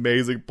brings up an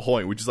amazing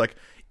point, which is like,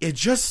 it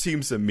just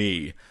seems to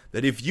me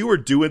that if you were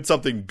doing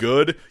something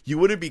good, you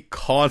wouldn't be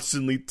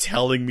constantly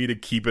telling me to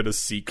keep it a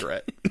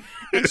secret.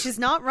 And she's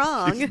not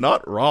wrong. She's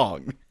not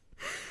wrong.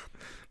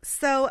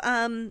 So,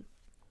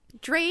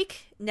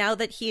 Drake, now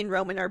that he and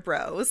Roman are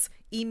bros,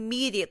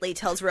 immediately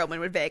tells Roman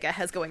what Vega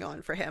has going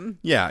on for him.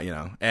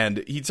 Yeah,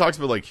 and he talks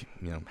about, like,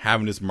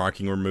 having his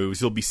marking removed.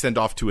 He'll be sent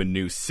off to a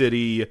new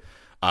city.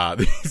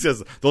 He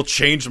says, they'll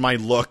change my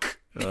look.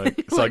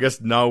 So I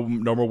guess no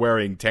more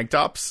wearing tank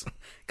tops.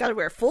 Gotta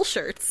wear full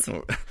shirts.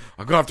 I'm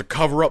gonna have to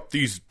cover up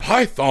these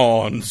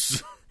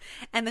pythons.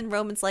 And then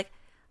Roman's like,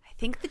 I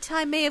think the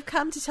time may have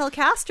come to tell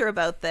Castor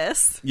about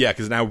this. Yeah,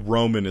 because now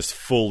Roman is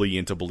fully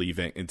into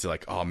believing, into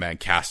like, oh man,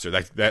 Castor,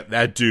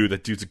 that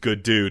dude's a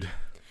good dude.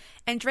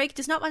 And Drake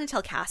does not want to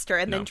tell Castor,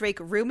 and then Drake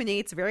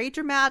ruminates very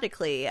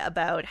dramatically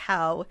about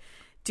how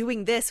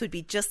doing this would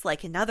be just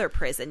like another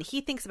prison.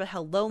 He thinks about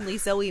how lonely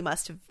Zoe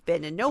must have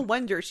been, and no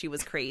wonder she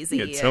was crazy.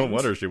 Yeah, no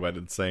wonder she went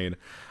insane.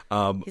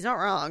 He's not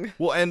wrong.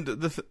 Well,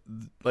 and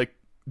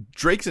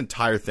Drake's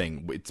entire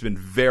thing, it's been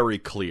very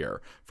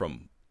clear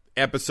from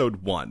episode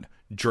 1.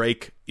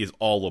 Drake is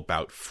all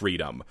about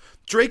freedom.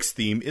 Drake's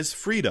theme is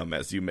freedom,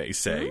 as you may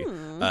say.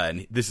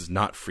 And this is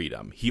not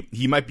freedom.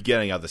 He might be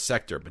getting out of the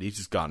sector, but he's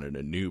just gone in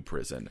a new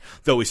prison.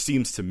 Though it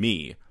seems to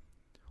me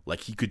like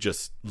he could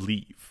just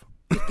leave.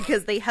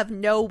 Because they have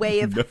no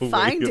way of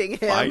finding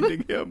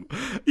him.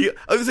 Yeah,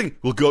 I was thinking,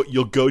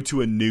 you'll go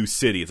to a new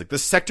city. It's like the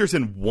sector's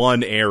in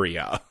one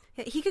area.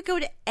 He could go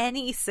to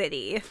any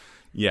city.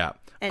 Yeah.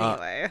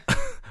 Anyway.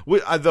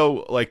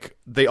 Though, like,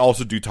 they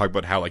also do talk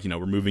about how, like,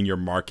 removing your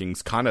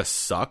markings kind of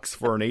sucks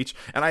for an H.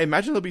 And I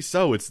imagine it'll be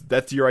so.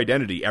 That's your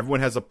identity.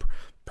 Everyone has a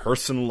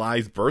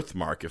personalized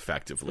birthmark,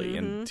 effectively.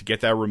 And to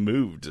get that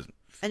removed.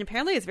 And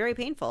apparently it's very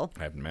painful.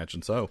 I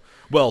imagine so.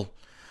 Well,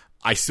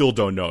 I still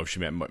don't know if she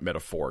meant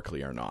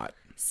metaphorically or not.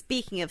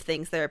 Speaking of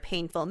things that are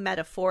painful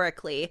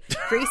metaphorically,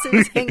 Grayson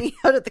is hanging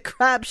out at the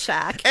crab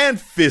shack.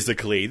 And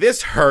physically.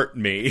 This hurt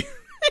me.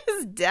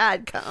 His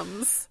dad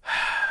comes.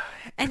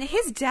 And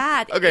his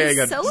dad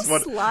is so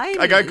slimy.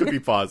 I got a cookie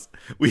pause.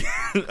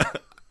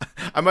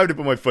 I might have to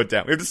put my foot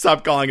down. We have to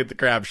stop calling it the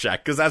crab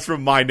shack, because that's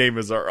from My Name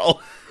is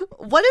Earl.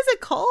 What is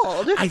it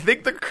called? I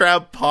think the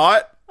crab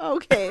pot.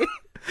 Okay.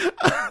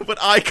 But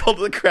I called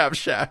it the Crab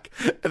Shack,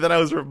 and then I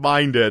was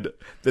reminded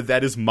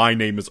that is My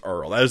Name is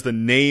Earl. That is the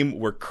name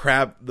where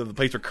the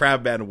place where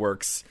Crabman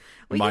works.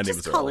 We My can name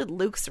just is call Earl. it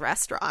Luke's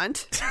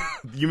restaurant.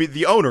 You mean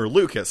the owner,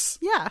 Lucas?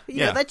 Yeah, you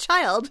Yeah. know, that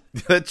child.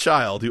 That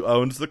child who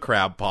owns the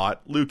crab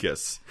pot,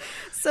 Lucas.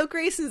 So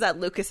Grayson's at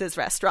Lucas's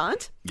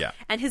restaurant. Yeah.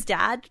 And his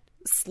dad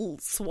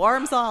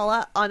swarms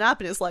on up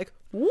and is like,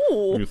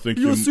 "Ooh, You think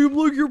you you- seem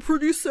like you're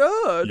pretty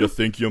sad." You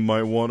think you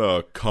might want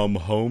to come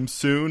home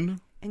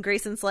soon? And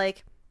Grayson's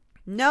like,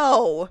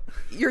 "No,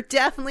 you're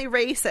definitely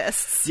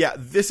racists." Yeah,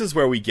 this is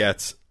where we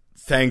get,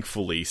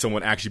 thankfully,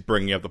 someone actually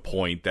bringing up the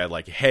point that,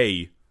 like,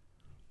 hey,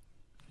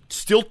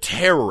 still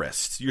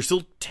terrorists. You're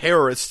still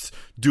terrorists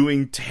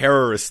doing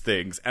terrorist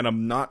things, and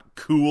I'm not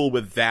cool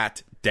with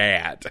that,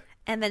 Dad.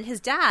 And then his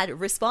dad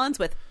responds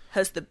with,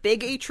 "Has the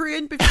big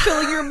Atrian been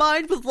filling your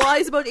mind with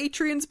lies about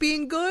Atrians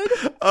being good?"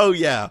 Oh,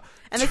 yeah.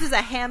 And this is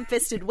a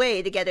ham-fisted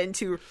way to get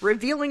into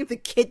revealing the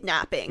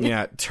kidnapping.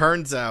 Yeah,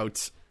 turns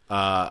out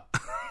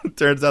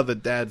the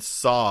dad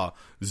saw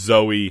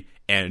Zoe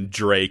and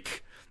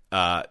Drake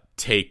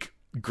take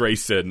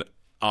Grayson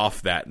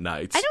off that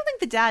night. I don't think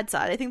the dad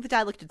saw it. I think the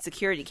dad looked at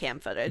security cam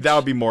footage. That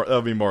would be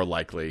more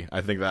likely.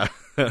 I think that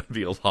would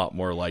be a lot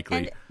more likely.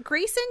 And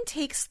Grayson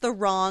takes the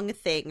wrong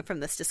thing from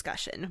this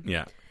discussion.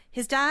 Yeah.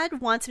 His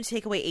dad wants him to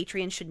take away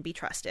Atrian shouldn't be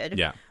trusted.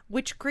 Yeah.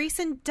 Which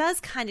Grayson does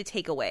kind of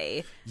take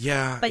away.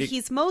 Yeah. But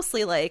he's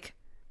mostly like,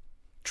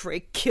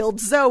 Drake killed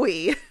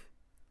Zoe.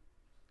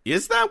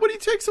 Is that what he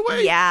takes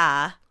away?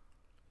 Yeah.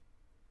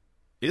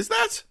 Is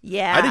that?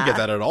 Yeah. I didn't get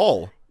that at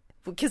all.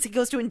 Because he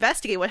goes to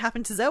investigate what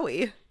happened to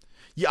Zoe.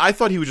 Yeah, I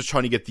thought he was just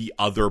trying to get the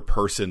other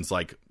person's,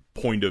 like,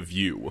 point of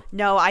view.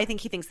 No, I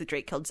think he thinks that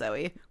Drake killed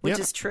Zoe, which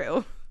Yeah. is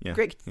true. Yeah.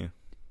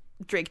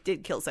 Drake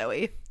did kill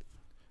Zoe.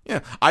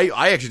 Yeah,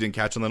 I actually didn't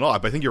catch on that at all,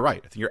 but I think you're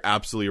right. I think you're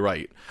absolutely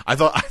right. I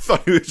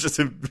thought he was just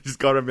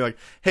going to be like,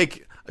 hey,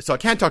 so I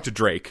can't talk to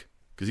Drake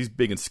because he's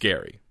big and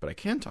scary, but I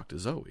can talk to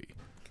Zoe.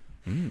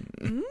 And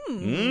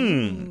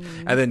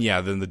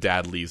then the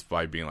dad leaves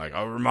by being like,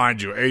 I'll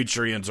remind you,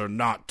 Atrians are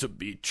not to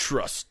be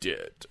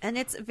trusted. And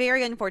it's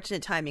very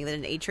unfortunate timing that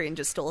an Atrian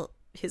just stole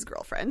his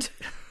girlfriend.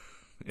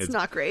 It's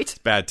not great.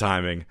 Bad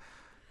timing.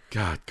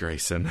 God,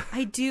 Grayson.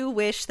 I do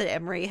wish that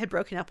Emery had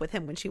broken up with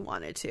him when she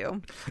wanted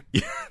to.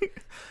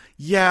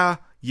 Yeah.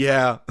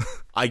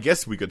 I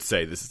guess we could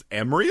say this is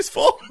Emery's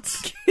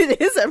fault.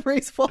 It is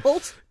Emery's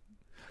fault.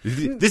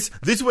 This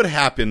is what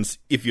happens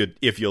if you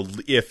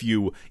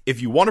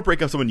want to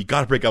break up someone, you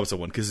got to break up with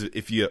someone, because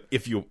if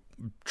you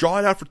draw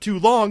it out for too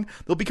long,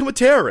 they'll become a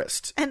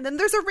terrorist. And then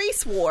there's a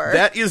race war.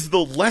 That is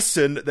the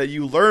lesson that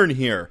you learn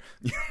here.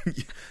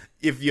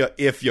 If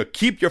you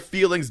keep your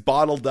feelings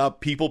bottled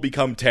up, people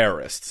become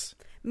terrorists.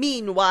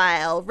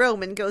 Meanwhile,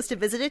 Roman goes to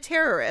visit a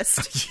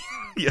terrorist.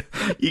 Yeah,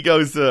 he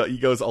goes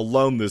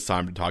alone this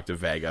time to talk to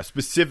Vega,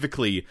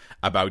 specifically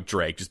about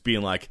Drake, just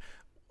being like,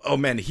 oh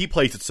man, he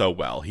plays it so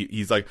well.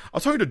 He's like, I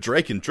was talking to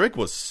Drake, and Drake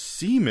was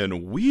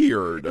seeming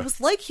weird. It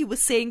was like he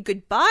was saying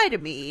goodbye to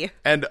me.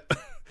 And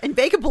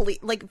Vega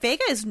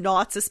Vega is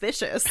not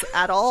suspicious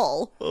at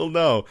all. oh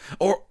no.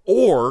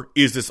 Or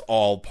is this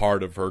all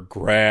part of her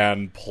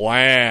grand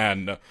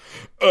plan?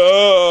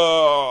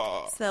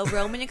 So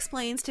Roman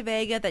explains to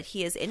Vega that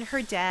he is in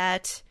her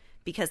debt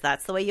because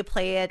that's the way you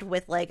play it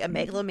with like a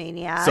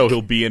megalomaniac. So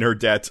he'll be in her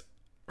debt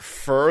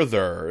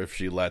further if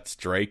she lets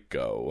Drake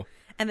go.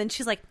 And then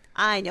she's like,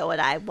 I know what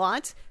I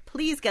want.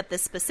 Please get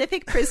this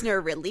specific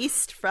prisoner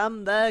released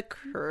from the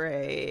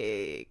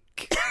crate.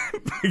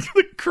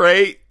 The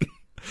crate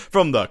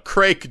from the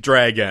Crake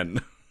Dragon.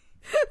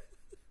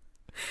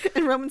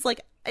 And Roman's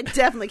like, I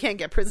definitely can't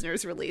get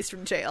prisoners released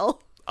from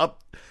jail.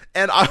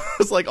 And I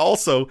was like,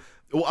 also,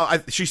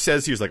 she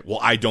says he was like, well,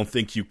 I don't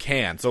think you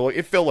can. So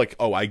it felt like,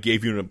 oh, I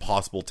gave you an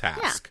impossible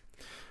task.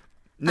 Yeah.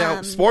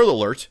 Now, spoiler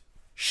alert,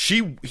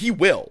 he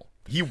will.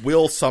 He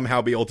will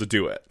somehow be able to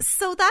do it.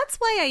 So that's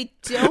why I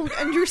don't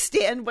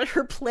understand what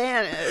her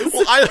plan is.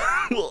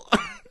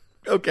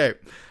 Okay.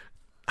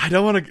 I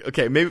don't want to.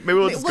 Okay, maybe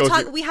we'll just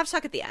go. We have to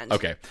talk at the end.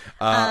 Okay.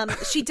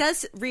 She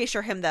does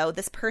reassure him, though,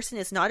 this person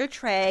is not a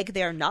treg.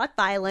 They are not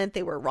violent.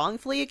 They were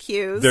wrongfully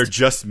accused. They're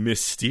just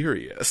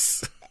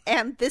mysterious.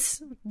 And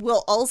this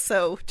will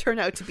also turn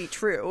out to be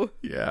true.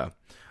 Yeah.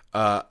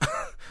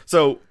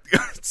 So,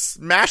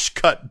 smash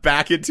cut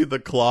back into the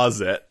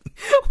closet.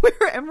 Where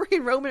Emery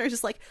and Roman are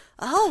just like,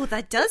 oh,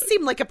 that does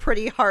seem like a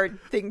pretty hard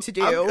thing to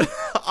do.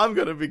 I'm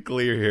gonna be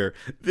clear here.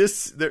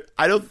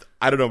 I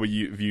don't know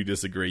if you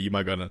disagree. You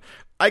might gonna.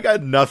 I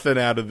got nothing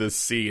out of this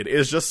scene.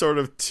 It's just sort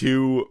of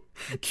two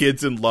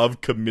kids in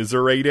love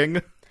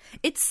commiserating.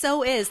 It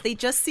so is. They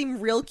just seem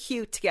real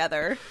cute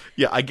together.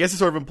 Yeah, I guess it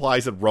sort of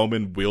implies that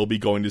Roman will be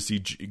going to see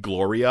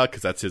Gloria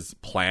because that's his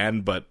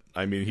plan, but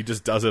I mean, he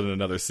just does it in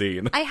another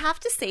scene. I have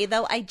to say,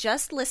 though, I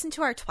just listened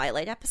to our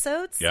Twilight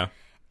episodes. Yeah.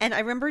 And I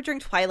remember during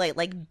Twilight,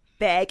 like,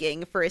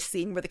 begging for a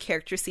scene where the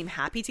characters seem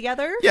happy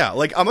together. Yeah,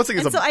 like, I'm not saying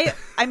it's so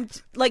I'm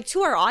like,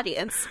 to our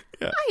audience,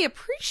 Yeah. I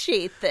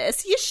appreciate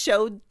this. You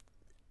showed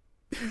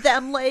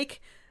them,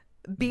 like,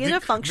 being a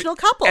functional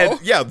couple.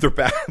 And, yeah, they're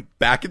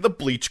back in the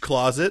bleach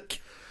closet.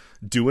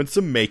 doing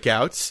some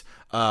makeouts,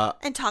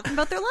 and talking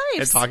about their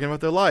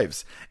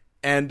lives.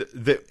 And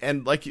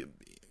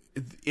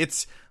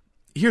it's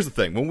here's the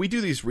thing: when we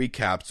do these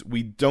recaps,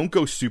 we don't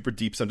go super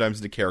deep sometimes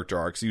into character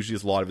arcs.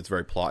 Usually, a lot of it's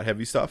very plot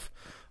heavy stuff.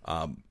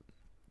 Not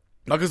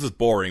because it's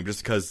boring,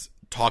 just because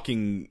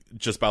talking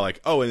just by like,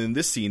 oh, and in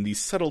this scene, these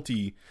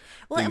subtlety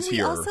things and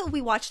here.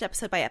 we watched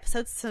episode by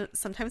episode, so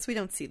sometimes we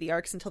don't see the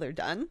arcs until they're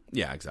done.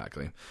 Yeah,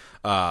 exactly.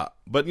 But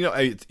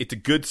it's a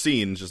good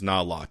scene, just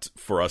not a lot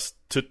for us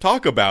to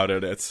talk about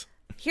it.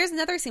 Here's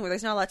another scene where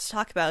there's not a lot to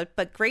talk about,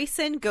 but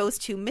Grayson goes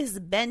to Miss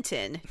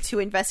Benton to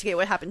investigate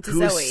what happened to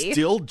Who's Zoe.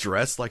 still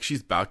dressed like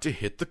she's about to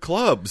hit the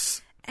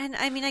clubs. And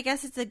I mean, I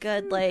guess it's a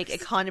good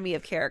economy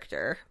of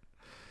character.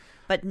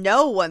 But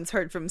no one's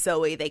heard from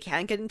Zoe. They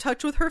can't get in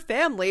touch with her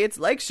family. It's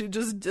like she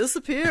just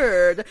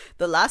disappeared.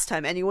 The last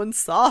time anyone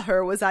saw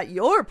her was at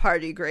your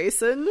party,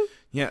 Grayson.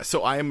 Yeah,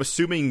 so I am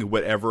assuming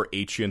whatever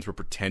Atrians were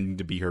pretending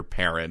to be her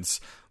parents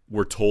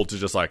were told to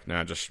just like,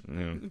 nah, just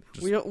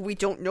we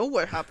don't know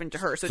what happened to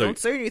her, so don't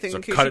say anything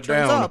in case cut she it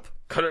turns down. up.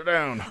 Cut it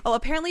down. Oh,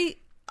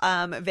 apparently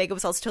Vega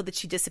was also told that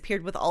she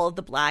disappeared with all of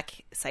the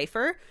black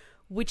cipher,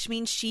 which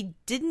means she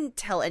didn't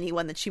tell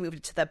anyone that she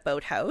moved to that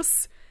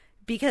boathouse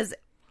because...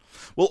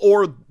 Well,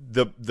 or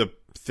the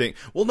thing.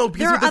 Well, no,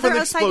 because there they would have are found the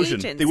other outside explosion.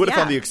 agents, They would have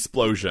yeah. found the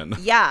explosion.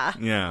 Yeah.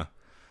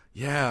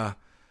 Yeah.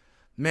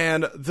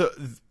 Man,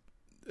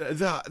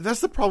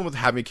 that's the problem with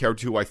having a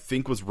character who I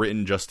think was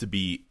written just to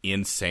be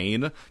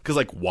insane. Because,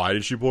 like, why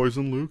did she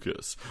poison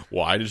Lucas?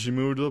 Why did she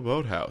move to the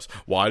boathouse?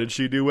 Why did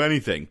she do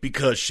anything?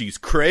 Because she's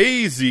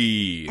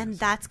crazy. And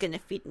that's going to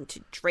feed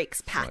into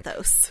Drake's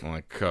pathos.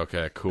 Like,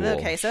 okay, cool.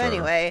 Okay, so sure.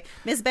 anyway,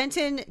 Miss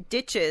Benton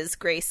ditches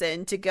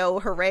Grayson to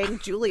go harangue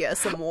Julia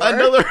some more.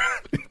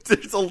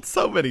 There's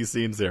so many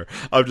scenes here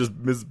of just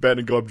Miss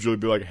Benton go up to Julia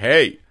and be like,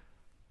 hey,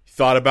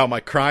 thought about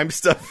my crime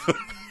stuff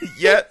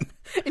yet?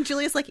 And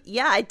Julia's like,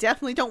 yeah, I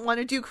definitely don't want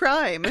to do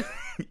crime.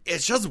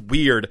 It's just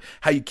weird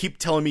how you keep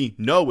telling me,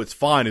 no, it's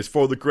fine, it's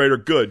for the greater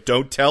good,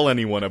 don't tell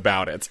anyone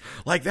about it.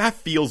 Like, that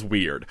feels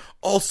weird.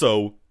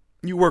 Also,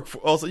 you work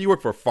for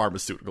a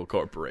pharmaceutical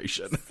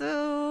corporation.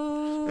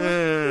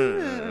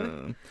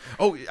 So...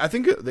 Oh, I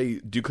think they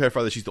do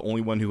clarify that she's the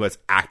only one who has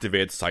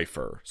activated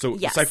Cypher. So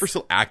yes. Cypher's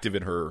still active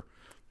in her.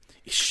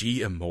 Is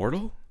she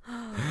immortal?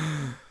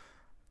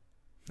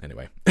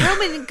 Anyway.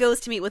 Roman goes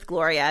to meet with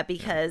Gloria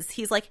because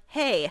he's like,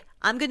 hey,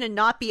 I'm going to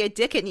not be a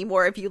dick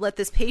anymore if you let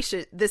this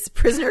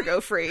prisoner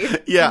go free.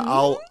 Yeah,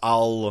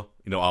 I'll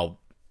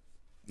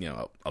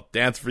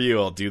dance for you.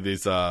 I'll do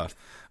these, I'll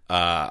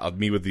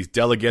meet with these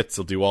delegates.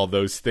 I'll do all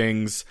those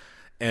things.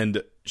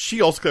 And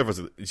she also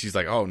clarifies, she's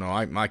like, oh no,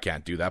 I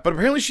can't do that. But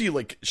apparently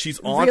she's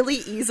on. Really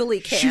easily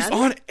can. She's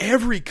on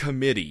every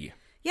committee.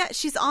 Yeah,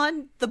 she's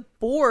on the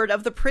board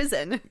of the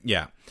prison.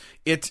 Yeah.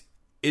 It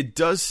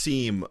does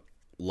seem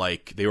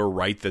like they were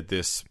right that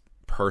this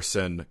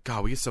person,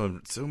 God, we get so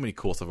many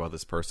cool stuff about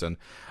this person.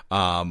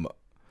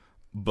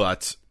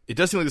 But it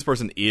does seem like this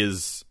person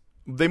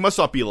they must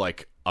not be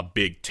like a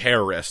big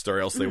terrorist, or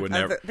else they would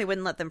never. They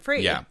wouldn't let them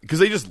free. Yeah, because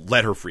they just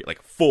let her free,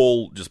 like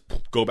full, just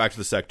go back to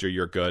the sector,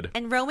 you're good.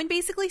 And Roman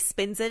basically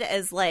spins it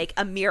as like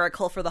a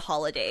miracle for the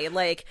holiday.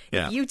 Like,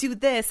 if you do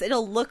this,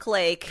 it'll look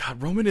like...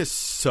 God, Roman is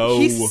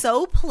he's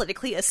so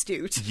politically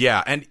astute.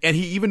 Yeah, and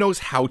he even knows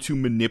how to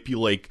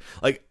manipulate,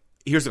 like...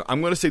 I'm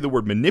going to say the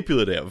word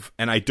manipulative,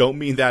 and I don't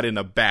mean that in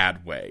a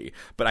bad way,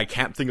 but I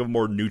can't think of a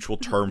more neutral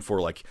term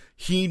for, like,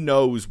 he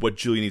knows what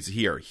Julia needs to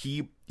hear.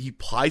 He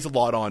plies a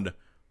lot on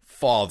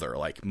father,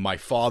 like, my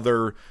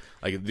father,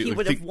 like... He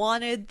would have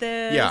wanted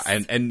this. Yeah,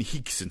 and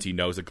since he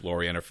knows that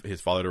Gloria and his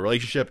father had a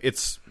relationship,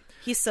 he's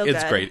so good.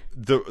 It's great.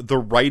 The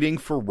writing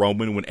for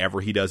Roman,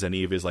 whenever he does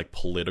any of his, like,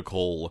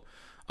 political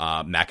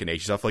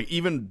machination stuff, like,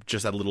 even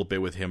just that little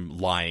bit with him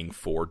lying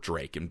for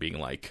Drake and being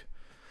like...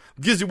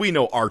 Because we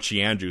know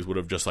Archie Andrews would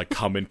have just like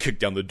come and kicked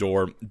down the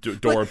door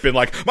and been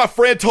like, my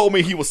friend told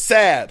me he was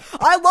sad.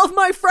 I love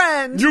my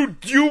friend.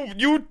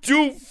 You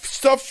do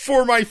stuff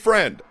for my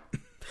friend.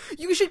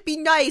 You should be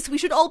nice. We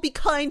should all be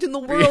kind in the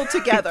world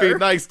together. Be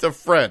nice to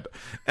friend.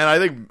 And I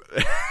think,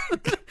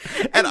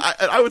 and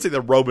I would say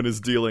that Roman is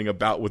dealing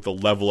about with the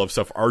level of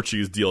stuff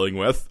Archie is dealing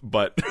with,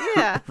 but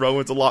yeah.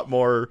 Roman's a lot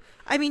more.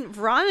 I mean,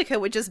 Veronica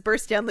would just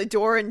burst down the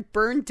door and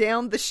burn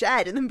down the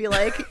shed and then be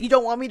like, you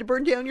don't want me to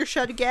burn down your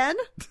shed again?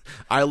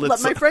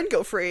 Let my friend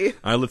go free.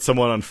 I lit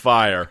someone on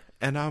fire,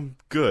 and I'm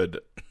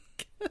good.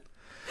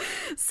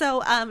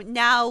 So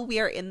now we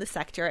are in the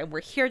sector, and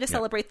we're here to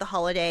celebrate the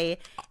holiday.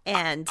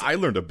 And I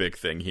learned a big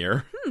thing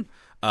here.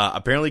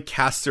 Apparently,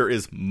 Castor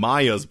is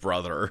Maya's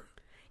brother.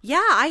 Yeah,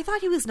 I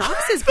thought he was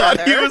Nox's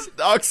brother. He was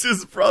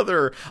Nox's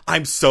brother.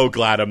 I'm so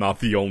glad I'm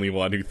not the only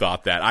one who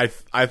thought that. I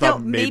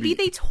thought maybe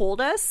they told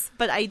us,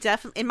 but I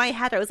definitely, in my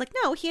head, I was like,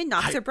 no, he and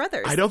Nox are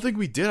brothers. I don't think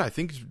we did. I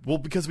think,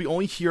 because we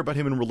only hear about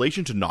him in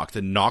relation to Nox,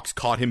 and Nox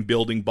caught him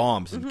building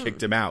bombs and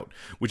kicked him out,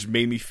 which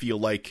made me feel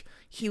like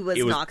he was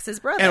Nox's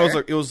brother. And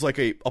it was like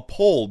a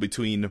poll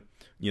between,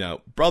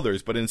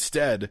 brothers, but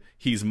instead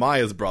he's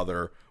Maya's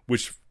brother,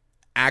 which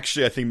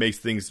actually I think makes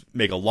things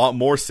make a lot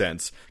more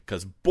sense,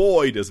 because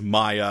boy does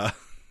Maya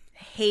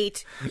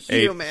hate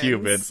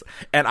humans.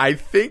 And I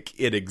think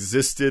it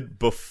existed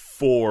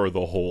before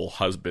the whole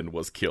husband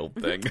was killed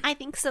thing. I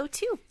think so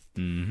too.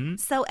 Mm-hmm.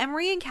 So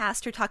Emery and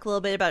Castor talk a little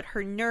bit about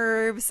her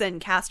nerves,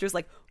 and Castor's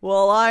like,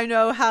 well, I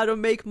know how to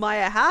make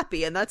Maya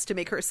happy, and that's to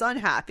make her son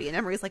happy. And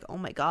Emery's like, oh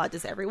my god,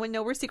 does everyone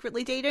know we're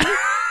secretly dating?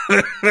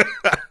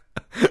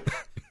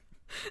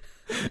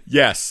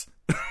 Yes.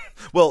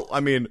 Well, I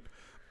mean,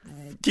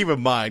 keep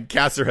in mind,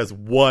 Castor has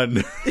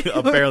one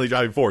apparently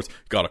driving force.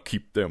 Gotta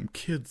keep them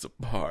kids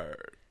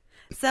apart.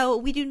 So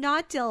we do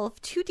not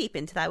delve too deep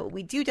into that. What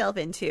we do delve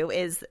into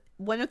is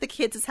one of the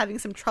kids is having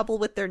some trouble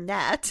with their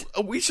net.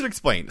 We should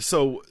explain.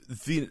 So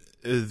the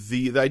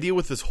idea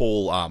with this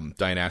whole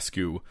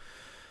Dionysus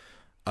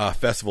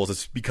festival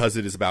is because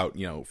it is about,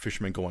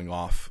 fishermen going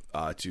off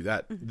to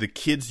that. Mm-hmm. The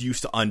kids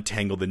used to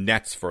untangle the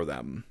nets for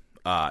them.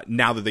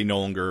 Now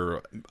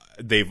that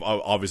they've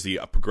obviously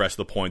progressed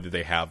to the point that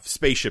they have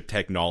spaceship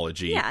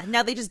technology. Yeah,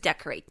 now they just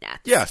decorate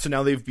nets. Yeah, so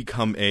now they've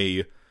become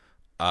a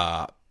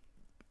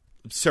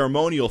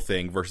ceremonial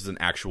thing versus an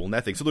actual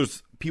net thing. So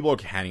there's people are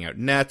handing out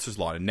nets, there's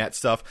a lot of net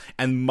stuff,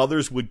 and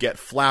mothers would get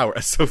flowers.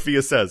 As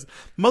Sophia says,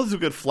 mothers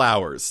would get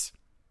flowers.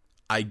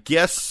 I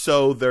guess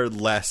so they're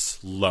less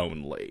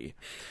lonely.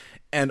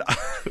 And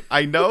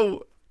I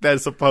know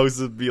that's supposed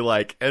to be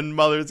like, and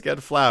mothers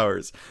get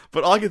flowers.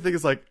 But all I can think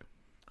is like,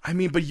 I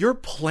mean, but your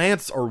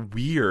plants are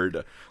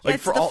weird.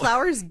 Like, for the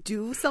flowers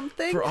do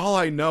something? For all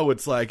I know,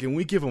 it's like, and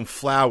we give them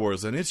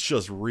flowers, and it's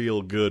just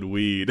real good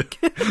weed.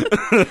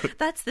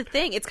 That's the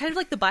thing. It's kind of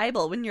like the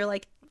Bible, when you're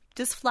like,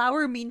 does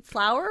flower mean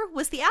flower?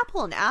 Was the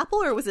apple an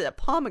apple, or was it a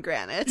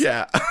pomegranate?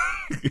 Yeah.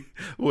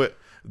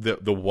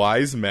 The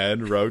wise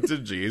men wrote to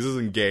Jesus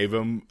and gave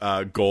him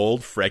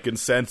gold,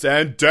 frankincense,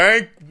 and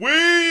dank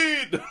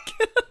weed!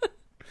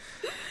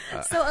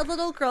 So a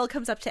little girl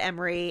comes up to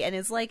Emery and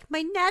is like,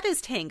 my net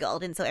is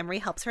tangled. And so Emery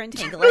helps her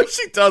untangle it.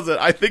 She doesn't.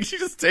 I think she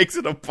just takes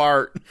it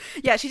apart.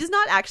 Yeah, she does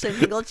not actually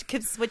untangle it,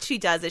 because what she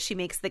does is she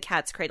makes the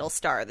cat's cradle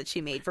star that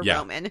she made for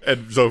Roman.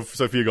 And so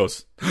Sophia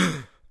goes,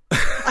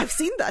 I've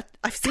seen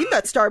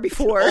that star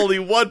before. Only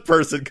one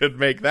person could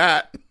make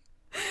that.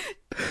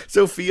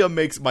 Sophia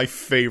makes my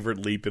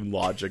favorite leap in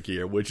logic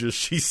here, which is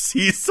she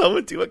sees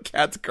someone do a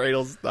cat's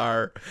cradle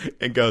star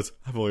and goes,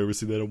 I've only ever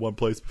seen that in one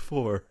place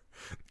before.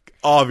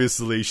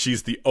 Obviously,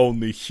 she's the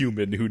only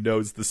human who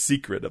knows the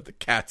secret of the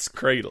cat's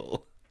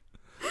cradle.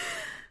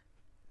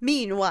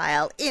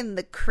 Meanwhile, in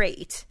the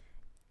crate,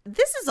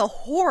 this is a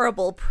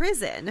horrible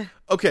prison.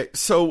 Okay,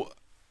 so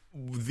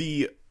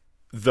the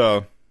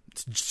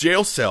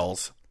jail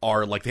cells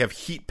are like, they have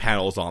heat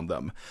panels on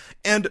them.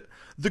 And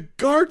the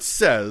guard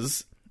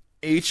says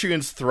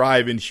Atrians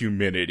thrive in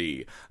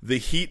humidity. The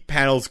heat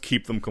panels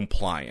keep them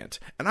compliant.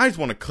 And I just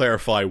want to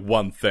clarify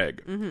one thing.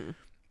 Mm-hmm.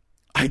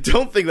 I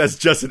don't think that's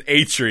just an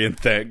Atrian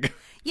thing.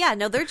 Yeah,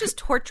 no, they're just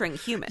torturing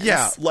humans.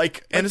 Yeah,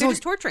 and they're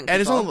just torturing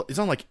people. And it's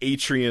not like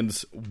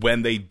Atrians,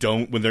 when they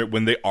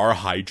are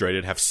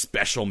hydrated, have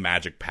special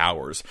magic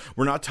powers.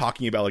 We're not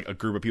talking about like a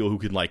group of people who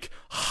can like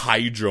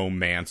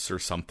hydromance or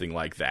something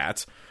like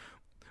that.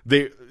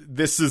 They're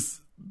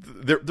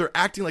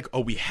acting like,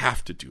 oh, we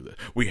have to do this.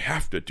 We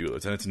have to do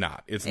this, and it's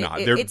not. It's not.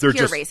 They're pure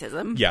just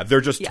racism. Yeah,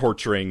 they're just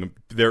torturing.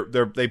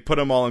 They put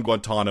them all in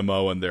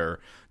Guantanamo, and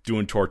they're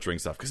doing torturing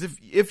stuff. Because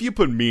if you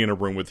put me in a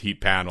room with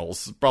heat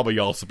panels, probably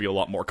also be a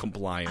lot more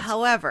compliant.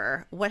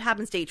 However, what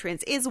happens to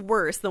Atrians is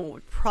worse than what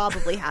would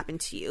probably happen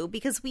to you,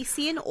 because we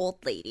see an old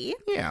lady.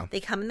 Yeah. They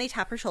come and they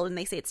tap her shoulder and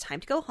they say it's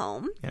time to go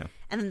home. Yeah.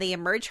 And then they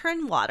immerse her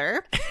in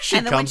water. She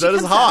and then comes out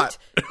as hot.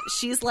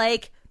 She's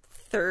like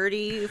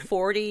 30,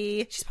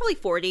 40. She's probably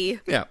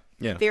 40. Yeah.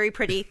 Yeah. Very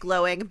pretty,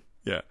 glowing.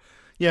 Yeah.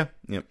 Yeah.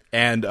 Yeah.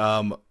 And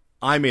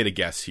I made a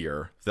guess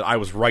here that I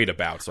was right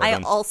about. So I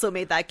also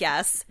made that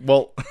guess.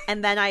 Well,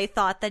 and then I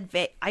thought that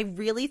I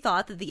really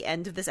thought that the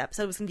end of this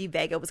episode was going to be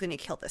Vega was going to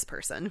kill this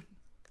person.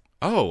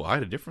 Oh, I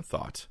had a different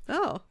thought.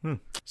 Oh. So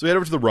we head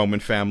over to the Roman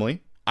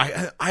family.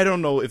 I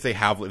don't know if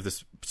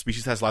this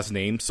species has last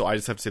names, so I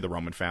just have to say the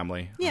Roman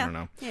family. Yeah. I don't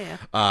know. Yeah.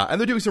 And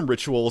they're doing some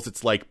rituals.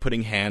 It's like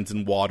putting hands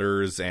in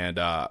waters, and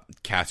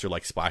cats are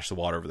like splash the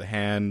water over the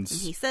hands.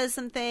 And he says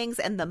some things,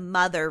 and the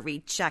mother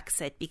rejects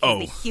it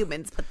because the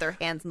humans put their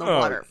hands in the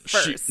water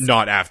first.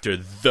 Not after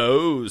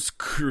those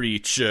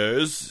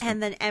creatures.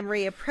 And then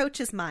Emery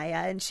approaches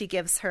Maya, and she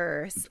gives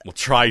her...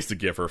 tries to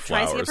give her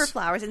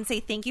flowers. And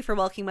say, thank you for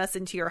welcoming us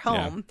into your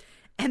home. Yeah.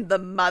 And the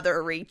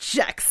mother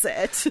rejects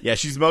it. Yeah,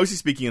 she's mostly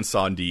speaking in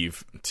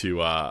Sandiv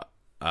to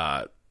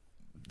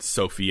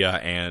Sophia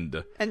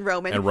and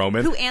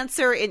Roman, who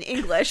answer in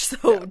English,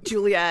 so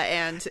Julia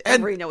and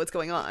Emery know what's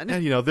going on.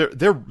 And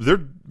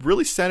they're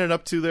really standing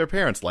up to their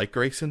parents, like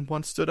Grayson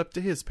once stood up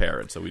to his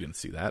parents. So we didn't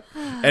see that,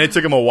 and it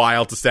took him a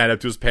while to stand up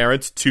to his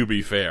parents. To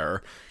be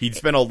fair, he'd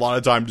spent a lot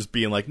of time just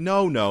being like,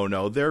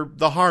 no, they're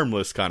the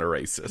harmless kind of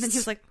racists. And then he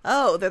was like,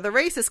 oh, they're the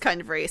racist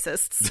kind of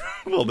racists.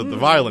 Well, they're the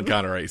violent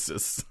kind of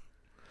racists.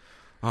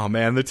 Oh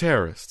man, the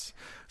terrorists.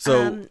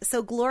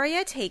 So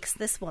Gloria takes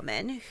this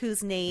woman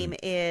whose name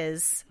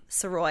is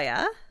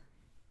Soroya.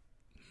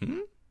 Yeah.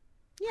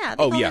 They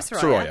call her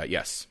Soroya.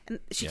 Yes. And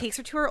she takes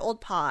her to her old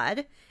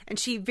pod, And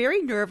she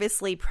very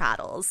nervously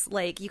prattles.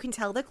 Like, you can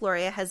tell that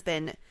Gloria has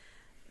been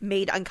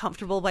made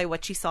uncomfortable by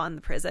what she saw in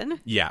the prison.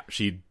 Yeah,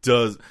 she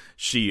does.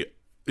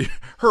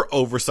 Her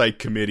oversight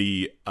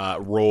committee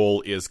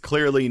role is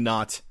clearly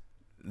not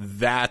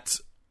that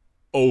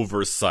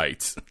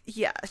oversight.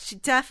 Yeah, she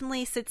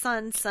definitely sits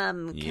on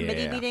some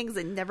committee meetings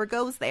and never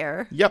goes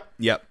there.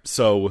 Yep.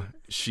 So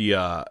she's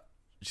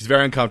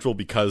very uncomfortable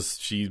because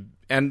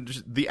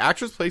the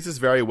actress plays this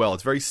very well.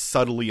 It's very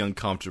subtly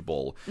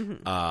uncomfortable.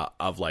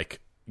 Of like,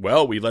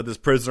 well, we let this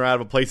prisoner out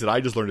of a place that I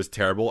just learned is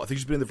terrible. I think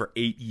she's been in there for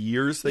 8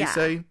 years. They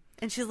say.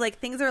 And she's like,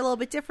 things are a little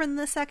bit different in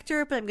this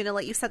sector, but I'm going to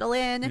let you settle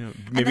in.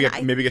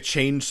 Yeah, maybe get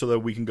changed so that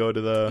we can go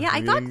to the Yeah,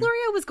 meeting. I thought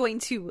Gloria was going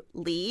to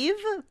leave,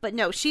 but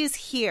no, she is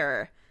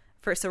here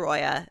for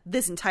Soroya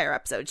this entire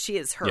episode. She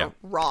is her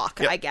rock,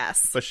 I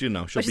guess. But she's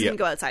going to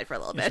go outside for a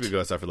little bit. She's going to go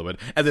outside for a little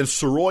bit. And then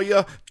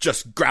Soroya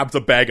just grabs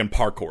the bag and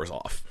parkours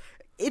off.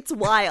 It's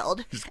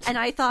wild. And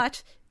I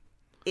thought,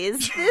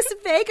 is this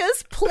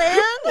Vega's plan?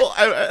 Well,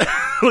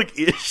 like,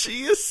 is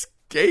she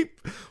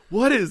escape?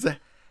 What is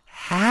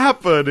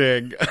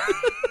happening?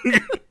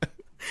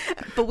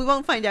 But we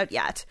won't find out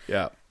yet.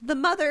 Yeah. The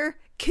mother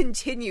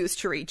continues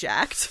to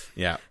reject.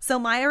 Yeah. So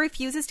Maya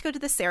refuses to go to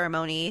the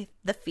ceremony,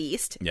 the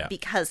feast,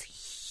 because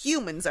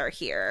humans are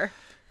here.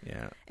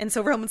 Yeah. And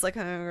so Roman's like,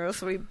 oh,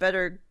 so we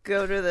better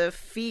go to the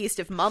feast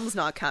if Mom's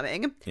not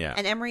coming. Yeah.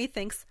 And Emery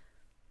thinks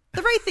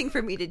the right thing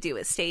for me to do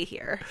is stay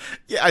here.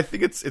 Yeah, I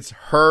think it's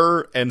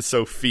her and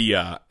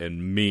Sophia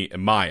and me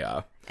and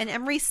Maya. And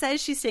Emery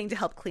says she's staying to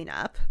help clean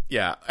up.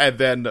 Yeah, and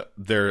then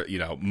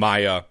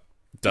Maya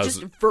does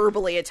just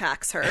verbally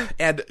attacks her.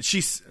 And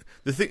she's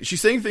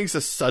saying things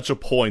to such a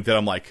point that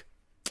I'm like,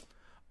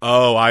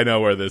 oh, I know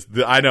where the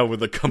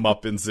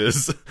comeuppance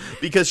is.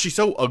 Because she's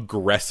so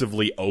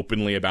aggressively,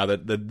 openly about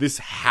it that this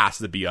has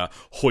to be a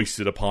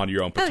hoisted upon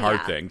your own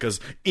petard thing. Because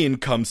in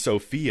comes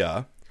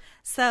Sophia.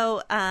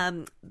 So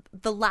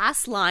the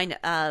last line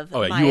of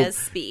Maya's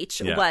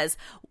speech was,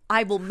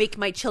 I will make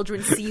my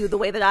children see you the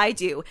way that I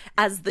do,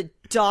 as the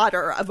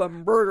daughter of a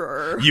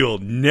murderer. You'll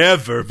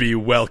never be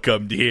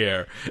welcomed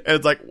here. And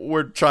it's like,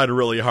 we're trying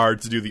really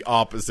hard to do the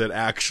opposite,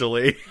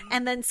 actually.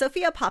 And then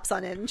Sophia pops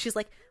on in, and she's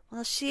like,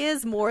 well, she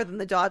is more than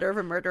the daughter of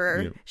a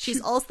murderer. Yeah.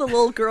 She's also the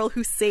little girl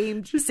who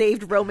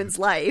saved Roman's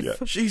life. Yeah.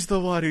 She's the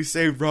one who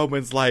saved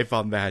Roman's life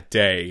on that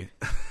day.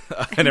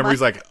 And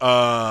everybody's like,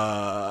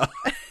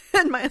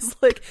 And Maya's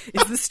like,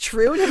 is this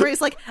true? And everybody's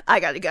like, I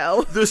gotta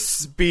go. The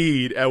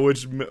speed at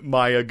which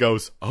Maya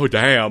goes, oh,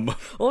 damn.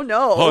 Oh,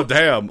 no. Oh,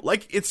 damn.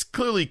 Like, it's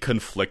clearly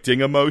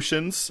conflicting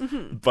emotions,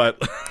 but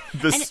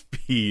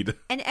speed.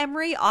 And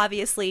Emery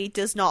obviously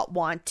does not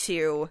want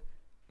to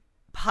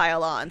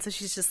pile on. So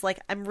she's just like,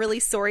 I'm really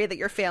sorry that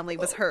your family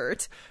was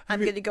hurt. I'm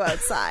going to go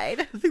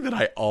outside. The thing that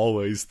I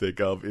always think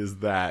of is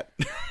that,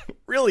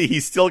 really,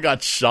 he still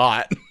got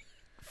shot.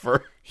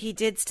 He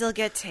did still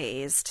get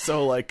tased.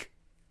 So, like,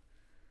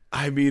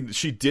 I mean,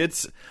 she did.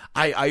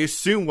 I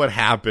assume what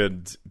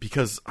happened,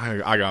 because I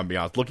gotta be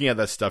honest, looking at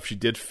that stuff, she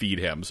did feed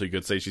him, so you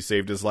could say she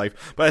saved his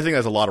life. But I think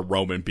there's a lot of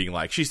Roman being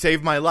like, she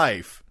saved my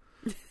life.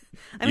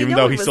 I mean, even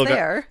though he still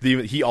there.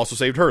 He also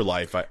saved her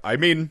life. I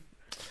mean,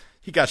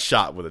 he got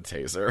shot with a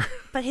taser.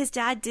 But his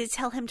dad did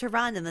tell him to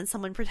run, and then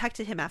someone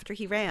protected him after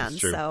he ran. That's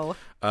true. So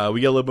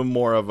we get a little bit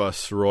more of a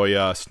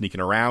Soroya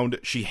sneaking around.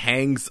 She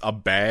hangs a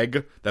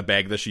bag, the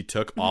bag that she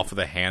took, off of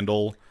the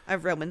handle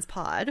of Roman's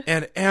pod.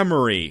 And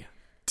Emery.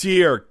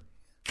 Dear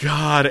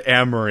God,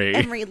 Emery.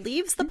 Emery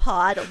leaves the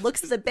pod,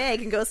 looks at the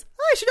bag, and goes,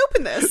 oh, I should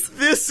open this.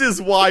 This is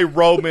why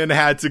Roman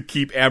had to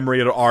keep Emery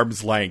at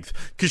arm's length.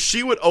 Because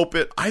she would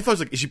open... I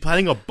thought, is she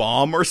planning a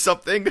bomb or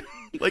something?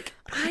 Like,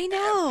 I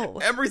know.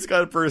 Emery's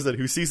got a person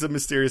who sees a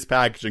mysterious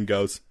package and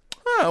goes,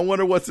 I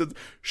wonder what's in...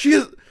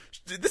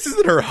 This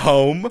isn't her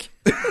home.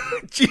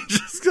 She's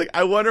just like,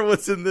 I wonder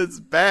what's in this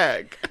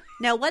bag.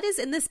 Now, what is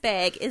in this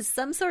bag is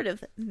some sort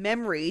of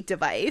memory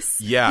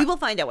device. Yeah. We will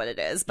find out what it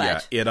is,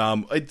 but... Yeah,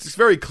 it's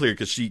very clear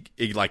because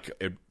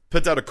it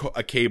puts out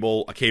a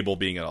cable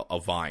being a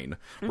vine,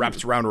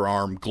 wraps around her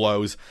arm,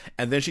 glows,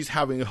 and then she's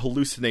having a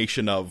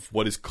hallucination of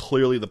what is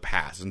clearly the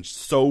past, and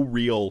so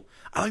real.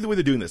 I like the way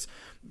they're doing this.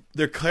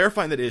 They're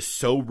clarifying that it is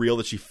so real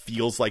that she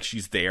feels like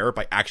she's there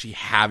by actually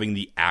having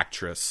the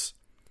actress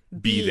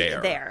be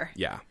there.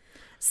 Yeah.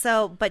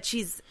 So, but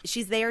she's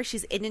there.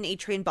 She's in an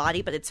Atrian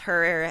body, but it's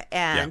her,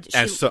 and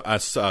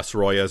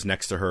Soroya's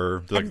next to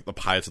her. They're like the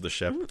pilots of the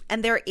ship,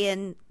 and they're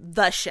in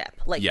the ship,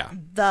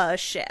 the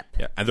ship.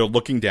 Yeah, and they're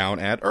looking down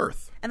at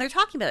Earth, and they're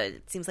talking about it.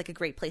 It seems like a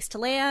great place to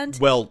land.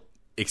 Well,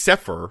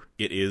 except for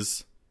it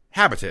is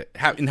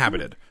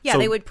inhabited. Yeah, so,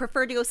 they would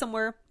prefer to go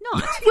somewhere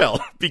not.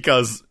 Well,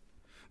 because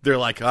they're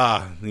like,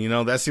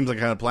 that seems like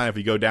the kind of planet if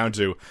you go down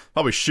to,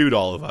 probably shoot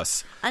all of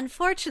us.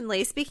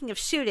 Unfortunately, speaking of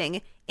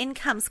shooting, in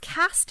comes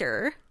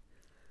Castor,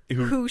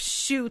 who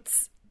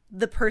shoots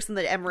the person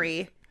that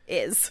Emery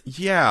is.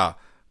 Yeah.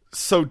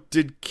 So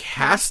did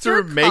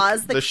Castor make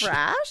cause the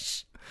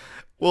crash?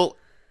 Well,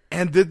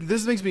 and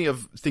this makes me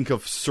think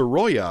of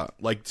Soroya.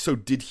 Like, so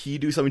did he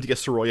do something to get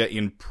Soroya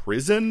in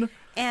prison?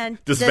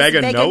 And does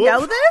Vega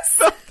know this?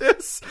 about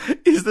this?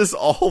 Is this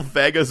all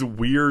Vega's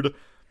weird?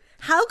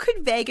 How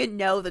could Vega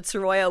know that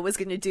Soroya was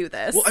going to do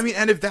this? Well, I mean,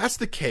 and if that's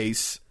the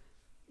case,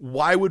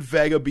 why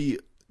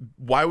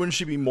wouldn't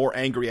she be more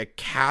angry at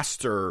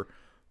Castor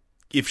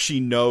if she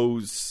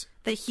knows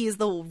that he's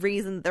the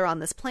reason they're on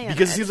this planet?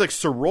 Because it seems like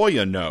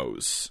Soroya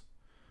knows.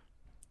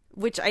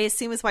 Which I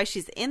assume is why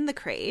she's in the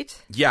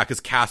crate. Yeah, because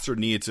Castor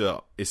needed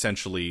to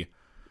essentially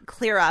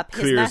clear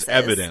his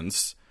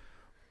evidence.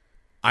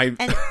 And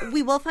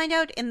we will find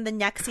out in the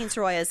next scene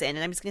Soroya's in,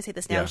 and I'm just going to say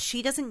this now. Yeah.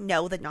 She doesn't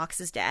know that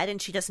Nox is dead,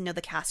 and she doesn't know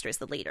that Castor is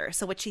the leader.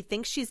 So what she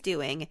thinks she's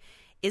doing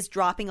is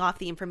dropping off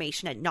the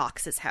information at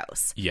Nox's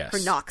house. Yes. For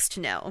Nox to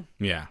know.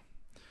 Yeah.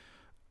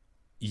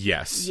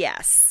 Yes.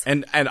 Yes.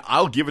 And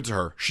I'll give it to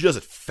her. She does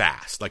it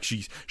fast. Like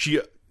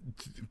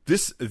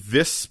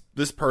this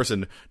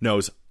person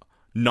knows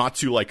not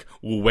to like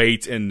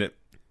wait and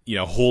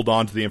hold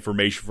on to the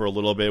information for a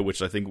little bit,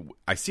 which I think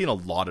I see in a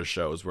lot of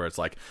shows where it's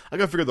like, I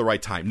gotta figure the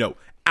right time. No,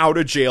 out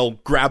of jail,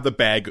 grab the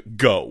bag,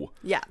 go.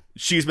 Yeah.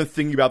 She's been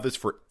thinking about this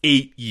for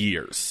 8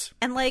 years.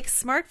 And like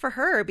smart for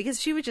her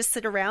because she would just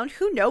sit around.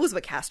 Who knows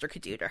what Castor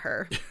could do to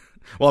her?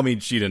 Well, I mean,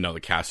 she didn't know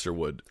that Castor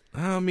would.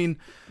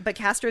 But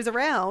Castor's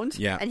around.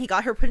 Yeah. And he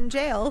got her put in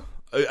jail.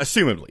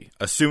 Assumedly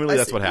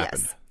that's what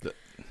happened. Yes.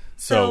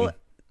 So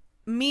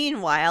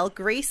meanwhile,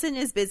 Grayson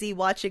is busy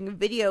watching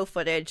video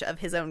footage of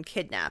his own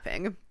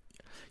kidnapping.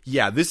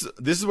 Yeah, this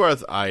is where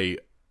I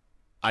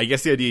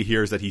guess the idea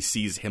here is that he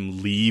sees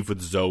him leave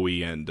with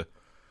Zoe and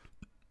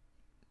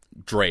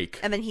Drake.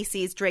 And then he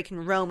sees Drake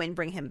and Roman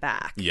bring him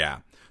back. Yeah.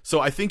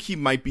 So I think he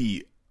might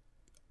be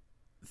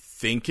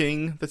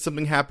thinking that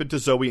something happened to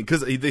Zoe,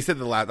 because they said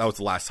that was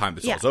the last time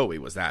they saw Zoe,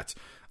 was that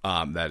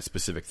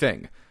specific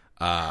thing.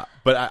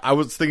 But I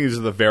was thinking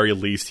at the very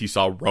least he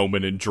saw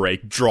Roman and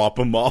Drake drop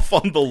him off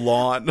on the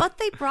lawn. But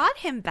they brought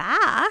him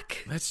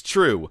back. That's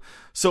true.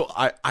 So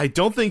I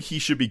don't think he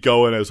should be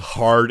going as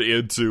hard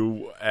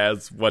into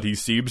as what he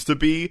seems to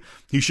be.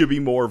 He should be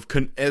more of,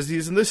 as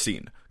he's in this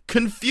scene,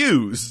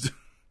 confused.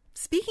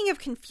 Speaking of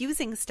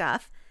confusing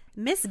stuff,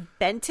 Miss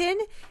Benton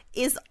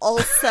is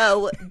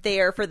also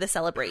there for the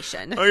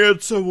celebration. I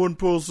had someone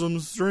pull some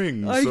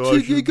strings. I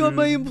got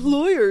my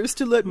employers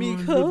to let me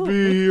come. To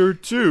be here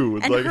too.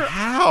 It's like,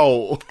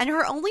 how? And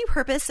her only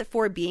purpose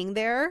for being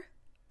there,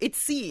 it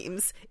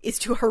seems, is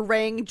to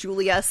harangue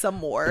Julia some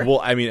more.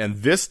 Well, I mean, and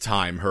this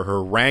time her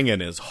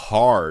haranguing is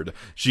hard.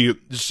 She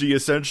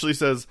essentially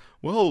says,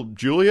 well,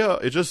 Julia,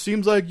 it just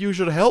seems like you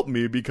should help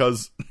me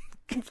because...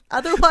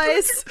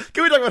 Otherwise...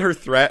 Can we talk about her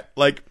threat?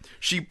 Like,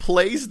 she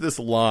plays this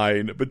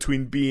line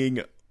between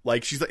being...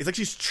 Like, it's like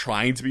she's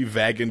trying to be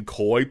vague and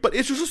coy, but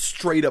it's just a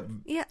straight up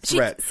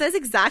threat. She says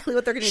exactly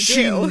what they're going to do.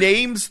 She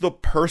names the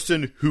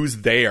person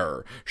who's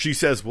there. She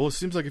says, well, it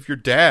seems like if your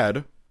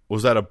dad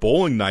was at a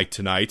bowling night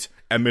tonight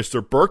and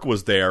Mr. Burke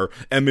was there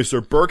and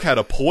Mr. Burke had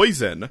a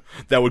poison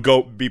that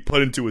would be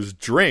put into his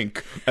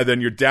drink and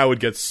then your dad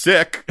would get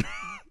sick...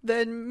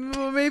 Then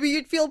maybe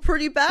you'd feel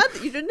pretty bad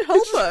that you didn't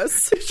help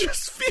us. It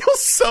just feels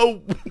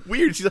so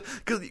weird.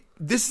 Because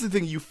this is the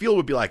thing, you feel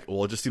would be like,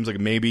 well, it just seems like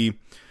maybe...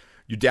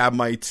 Your dad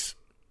might,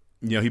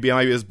 he might be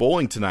at his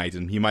bowling tonight,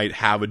 and he might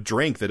have a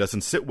drink that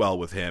doesn't sit well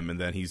with him, and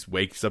then he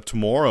wakes up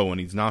tomorrow and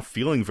he's not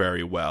feeling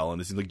very well,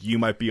 and it seems like you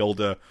might be able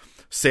to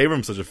save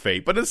him such a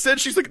fate. But instead,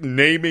 she's like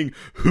naming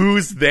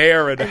who's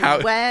there and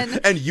how, when,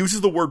 and uses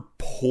the word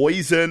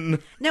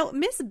poison. No,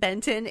 Miss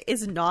Benton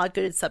is not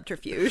good at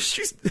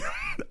subterfuge.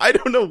 I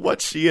don't know what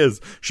she is.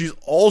 She's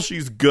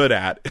good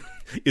at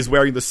is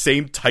wearing the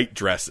same tight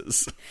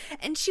dresses.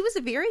 And she was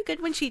very good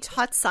when she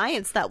taught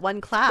science that one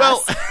class.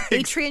 Well,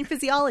 Nutrient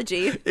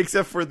physiology.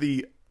 Except for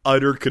the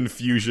utter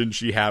confusion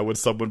she had when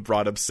someone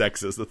brought up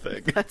sex as a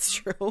thing. That's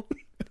true.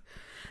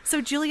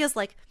 So Julia's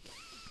like,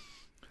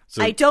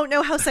 I don't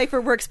know how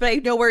Cypher works, but I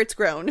know where it's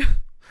grown.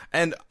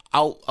 And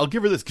I'll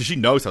give her this, because she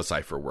knows how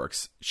Cypher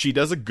works. She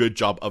does a good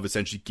job of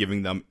essentially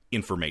giving them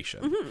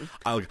information. Mm-hmm.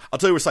 I'll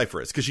tell you where Cypher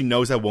is, because she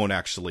knows that won't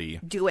actually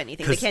do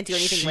anything. They can't do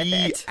anything with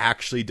it. She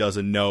actually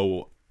doesn't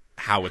know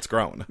how it's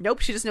grown.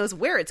 Nope, she just knows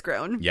where it's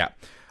grown. Yeah.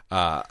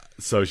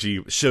 So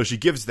she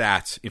gives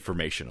that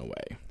information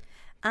away.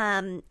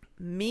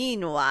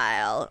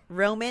 Meanwhile,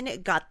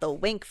 Roman got the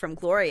wink from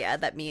Gloria.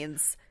 That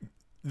means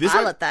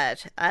I let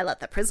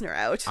that prisoner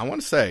out. I want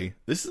to say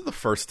this is the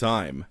first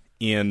time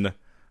in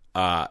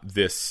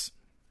this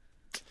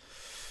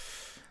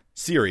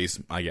series,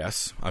 I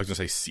guess. I was going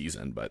to say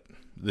season, but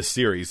this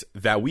series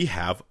that we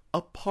have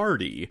a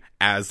party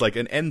as like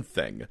an end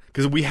thing.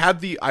 Because we had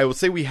what do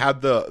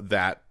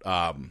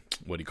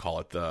you call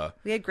it?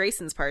 We had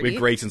Grayson's party. We had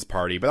Grayson's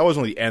party, but that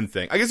wasn't the end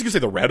thing. I guess you could say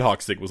the Red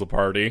Hawk stick was a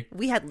party.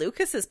 We had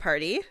Lucas's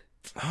party.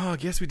 Oh, I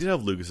guess we did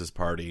have Lucas's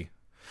party.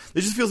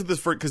 It just feels like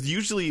this because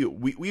usually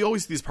we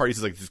always see these parties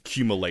as like these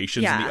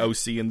accumulations in the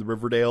OC and the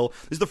Riverdale.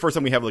 This is the first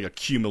time we have like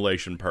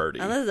accumulation party.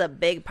 Oh, this is a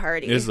big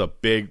party. This is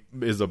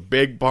a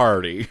big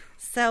party.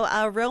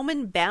 So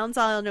Roman bounds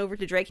on over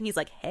to Drake and he's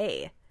like,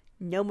 "Hey,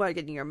 no more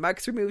getting your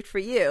marks removed for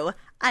you.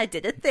 I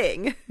did a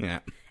thing. Yeah.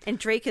 And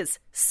Drake is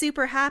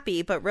super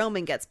happy, but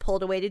Roman gets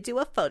pulled away to do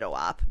a photo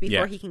op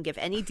before he can give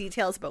any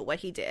details about what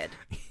he did.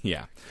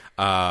 Yeah.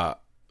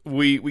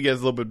 We get a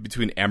little bit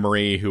between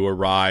Emery, who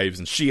arrives,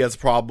 and she has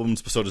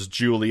problems, but so does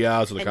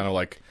Julia, so they're kind of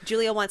like...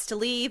 Julia wants to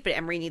leave, but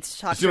Emery needs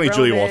to talk to Assuming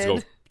Roman. Julia wants to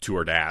go to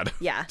her dad.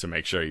 Yeah. To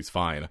make sure he's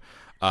fine.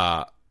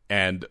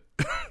 And...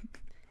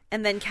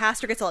 And then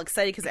Castor gets all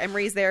excited because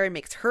Emery's there and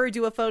makes her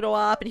do a photo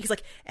op. And he's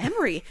like,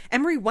 Emery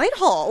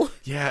Whitehall.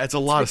 Yeah, it's a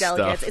lot of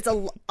stuff. It's a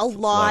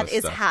lot of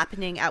is stuff.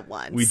 happening at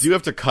once. We do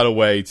have to cut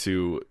away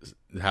to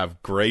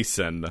have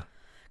Grayson.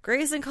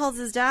 Grayson calls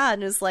his dad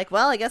and is like,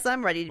 well, I guess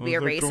I'm ready to be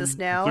a racist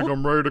now. I think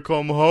I'm ready to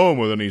come home.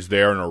 And then he's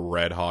there in a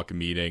Red Hawk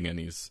meeting and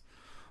he's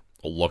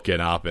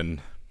looking up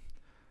and...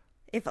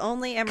 If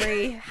only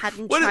Emery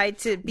hadn't tried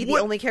to be the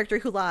only character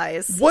who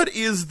lies. What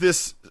is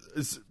this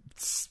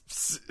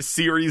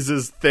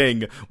series'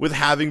 thing with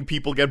having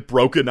people get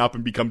broken up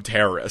and become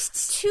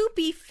terrorists? To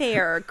be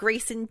fair,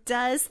 Grayson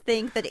does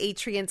think that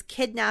Atrians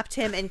kidnapped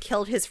him and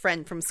killed his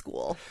friend from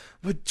school.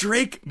 But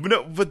Drake,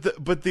 no,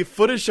 but the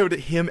footage showed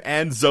him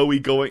and Zoe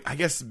going. I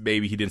guess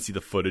maybe he didn't see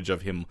the footage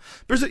of him.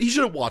 But he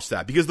should have watched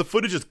that because the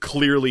footage is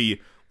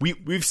clearly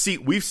we've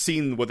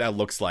seen what that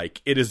looks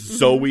like. It is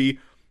Zoe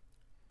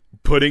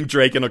putting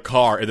Drake in a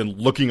car and then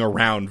looking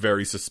around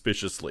very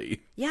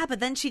suspiciously. Yeah, but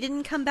then she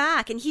didn't come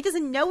back, and he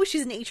doesn't know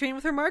she's an Atrian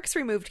with her marks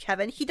removed,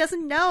 Kevin. He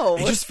doesn't know.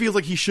 It just feels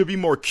like he should be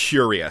more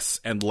curious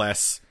and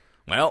less,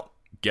 well,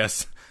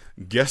 guess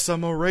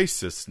I'm a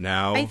racist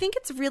now. I think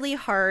it's really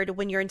hard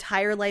when your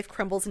entire life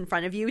crumbles in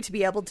front of you to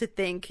be able to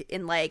think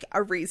in, like,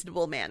 a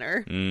reasonable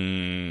manner.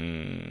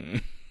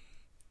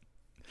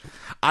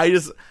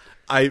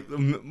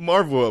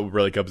 Marvel, what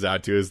really comes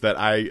out to is that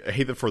I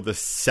hate that for the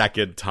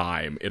second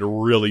time, it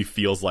really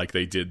feels like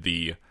they did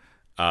the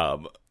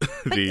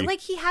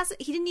like he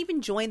didn't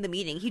even join the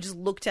meeting. He just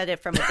looked at it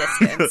from a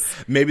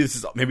distance. maybe this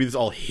is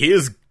all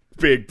his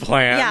big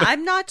plan. Yeah,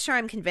 I'm not sure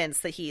I'm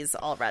convinced that he's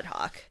all Red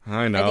Hawk.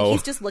 I know. I think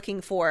he's just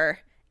looking for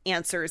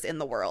answers in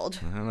the world.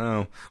 I don't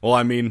know. Well,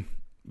 I mean,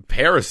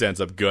 Paris ends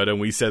up good, and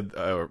we said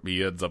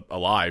he ends up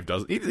alive,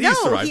 doesn't he? No,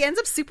 survived. he ends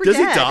up super Does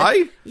dead. Does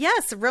he die?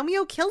 Yes,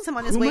 Romeo kills him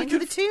on his way into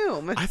the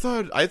tomb.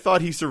 I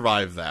thought he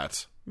survived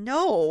that.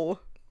 No.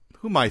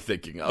 Who am I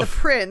thinking of? The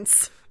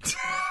prince.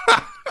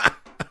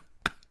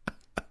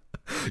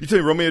 You tell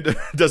me Romeo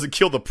doesn't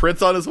kill the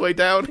prince on his way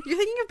down? You're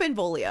thinking of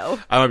Benvolio.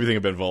 I might be thinking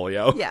of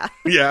Benvolio. Yeah.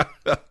 Yeah.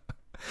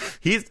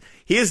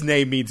 His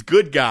name means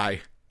good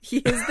guy. He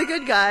is the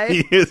good guy.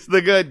 He is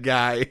the good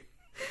guy.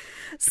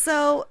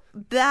 So,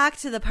 back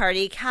to the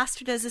party.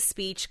 Castor does a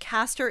speech.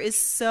 Castor is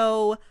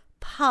so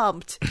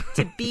pumped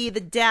to be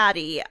the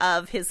daddy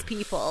of his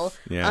people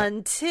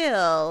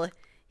until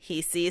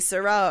he sees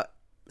Soroya.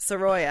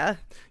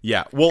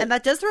 Yeah, well, and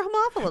that does throw him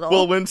off a little.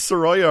 Well, when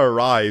Soroya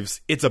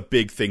arrives, it's a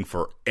big thing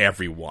for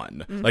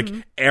everyone. Like,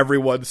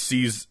 everyone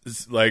sees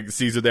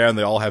her there, and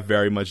they all have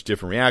very much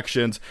different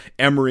reactions.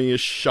 Emery is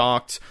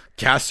shocked.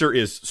 Castor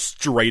is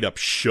straight up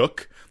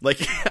shook. Like,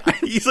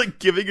 he's, like,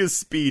 giving his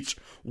speech,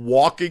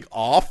 walking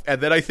off, and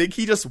then I think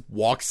he just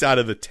walks out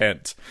of the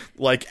tent,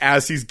 like,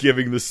 as he's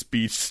giving the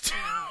speech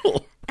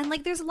still. And,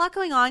 like, there's a lot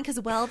going on, because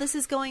while this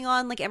is going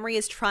on, like, Emery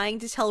is trying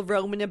to tell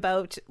Roman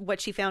about what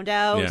she found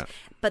out,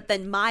 but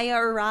then Maya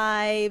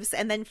arrives,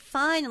 and then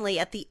finally,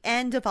 at the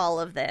end of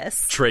all of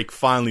this... Drake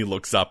finally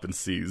looks up and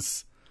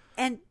sees...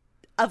 And,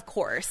 of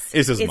course,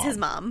 it's his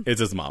mom. It's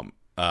his mom.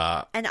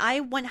 And I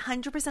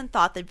 100%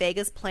 thought that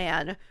Vega's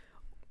plan...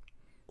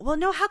 Well,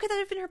 no, how could that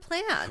have been her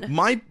plan?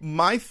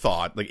 My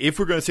thought, like, if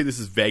we're going to say this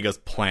is Vega's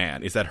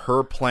plan, is that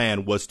her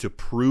plan was to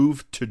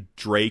prove to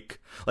Drake,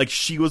 like,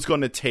 she was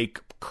going to take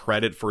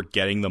credit for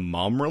getting the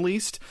mom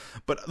released.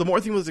 But the more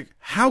thing was, like,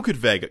 how could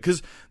Vega?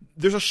 Because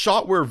there's a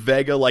shot where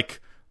Vega, like,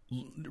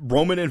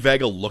 Roman and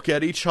Vega look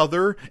at each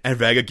other, and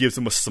Vega gives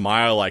him a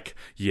smile, like,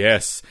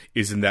 yes,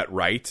 isn't that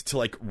right? To,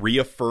 like,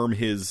 reaffirm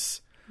his...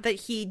 That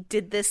he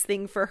did this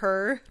thing for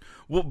her?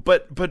 Well,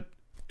 but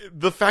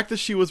the fact that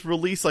she was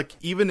released, like,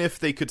 even if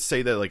they could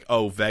say that, like,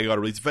 oh, Vega got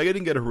released, Vega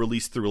didn't get her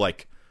released through,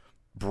 like,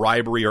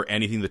 bribery or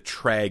anything the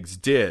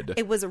Trags did.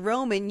 It was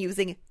Roman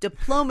using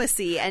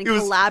diplomacy and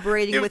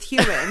collaborating with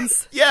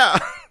humans. Yeah.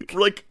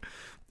 Like,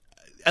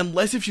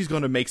 unless if she's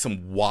going to make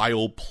some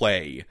wild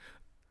play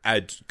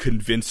at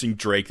convincing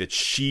Drake that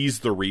she's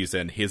the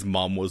reason his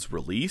mom was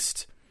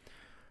released...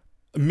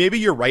 Maybe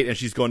you're right, and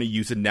she's going to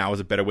use it now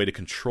as a better way to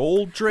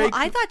control Drake. Well,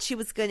 I thought she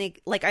was going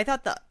to... Like, I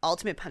thought the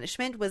ultimate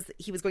punishment was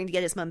he was going to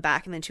get his mom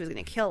back, and then she was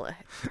going to kill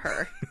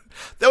her.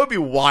 That would be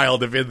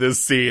wild if in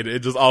this scene,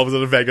 it just all of a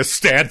sudden Vega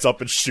stands up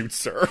and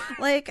shoots her.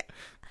 Like,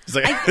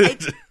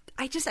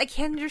 I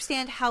can't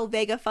understand how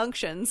Vega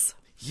functions.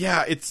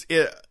 Yeah, it's...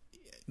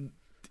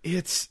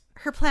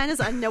 Her plan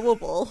is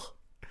unknowable.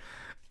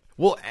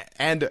 Well,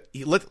 and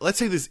let's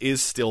say this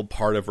is still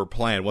part of her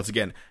plan. Once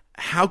again...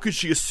 How could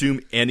she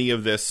assume any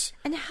of this?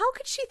 And how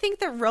could she think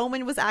that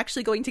Roman was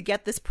actually going to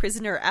get this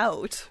prisoner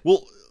out?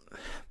 Well,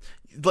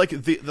 like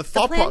the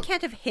thought plan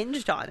can't have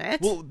hinged on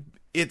it. Well,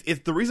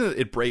 the reason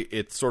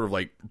it sort of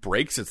like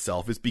breaks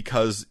itself is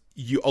because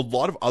a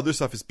lot of other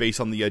stuff is based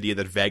on the idea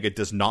that Vega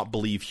does not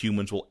believe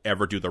humans will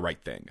ever do the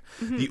right thing.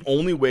 Mm-hmm. The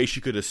only way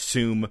she could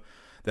assume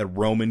that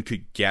Roman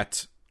could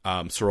get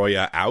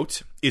Soroya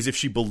out is if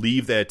she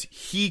believed that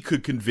he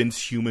could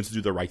convince humans to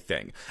do the right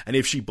thing. And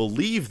if she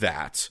believed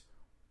that,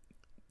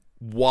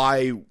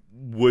 why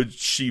would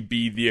she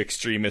be the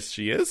extremist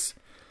she is?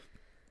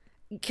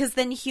 Because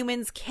then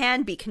humans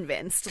can be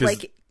convinced.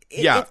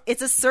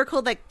 It's a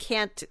circle that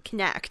can't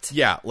connect.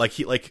 Yeah,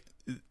 unlike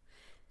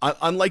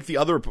the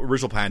other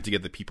original plan to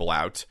get the people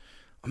out,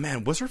 oh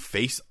man, was her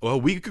face... Well,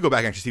 we could go back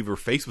and actually see if her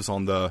face was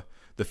on the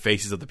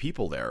faces of the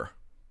people there.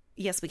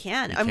 Yes, we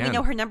can. We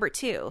know her number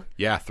too.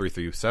 Yeah,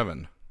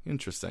 337.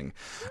 Interesting.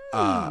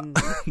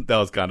 That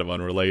was kind of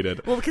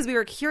unrelated. Well, because we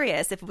were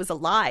curious if it was a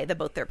lie that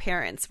both their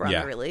parents were on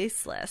the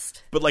release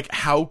list. But,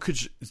 how could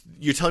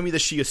you're telling me that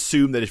she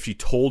assumed that if she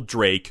told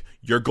Drake,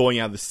 you're going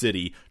out of the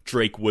city,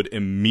 Drake would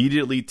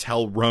immediately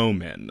tell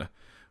Roman,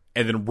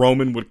 and then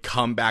Roman would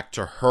come back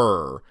to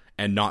her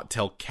and not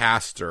tell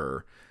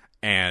Castor,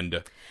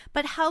 and...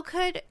 But how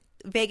could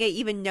Vega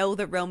even know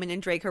that Roman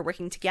and Drake are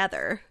working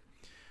together?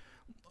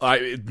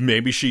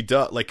 Maybe she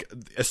does.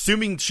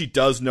 Assuming she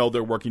does know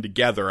they're working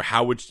together,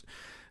 how would...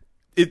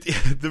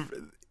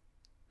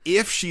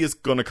 If she is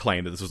going to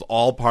claim that this was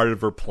all part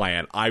of her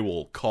plan, I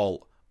will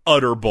call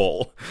utter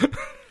bull.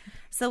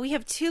 So we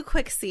have 2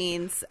 quick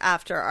scenes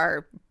after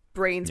our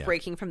brains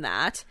breaking from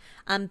that.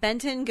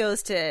 Benton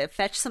goes to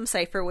fetch some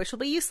cipher, which will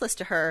be useless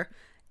to her,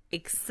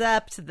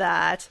 except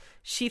that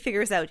she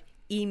figures out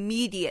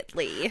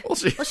immediately. Well,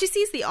 she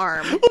sees the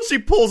arm. Well, she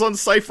pulls on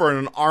Cypher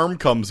and an arm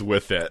comes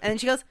with it.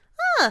 And she goes,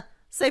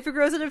 Cypher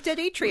grows out of dead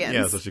Atrians.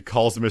 Yeah, so she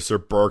calls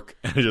Mr. Burke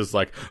and just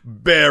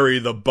bury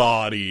the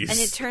bodies. And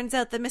it turns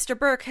out that Mr.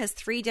 Burke has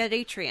 3 dead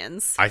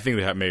Atrians. I think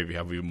they maybe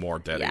have even more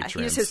dead Atrians. Yeah,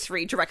 he just has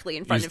 3 directly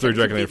in front of him. 3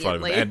 directly in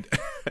front of him.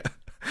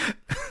 And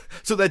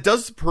so that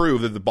does prove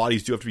that the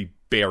bodies do have to be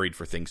buried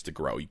for things to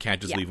grow. You can't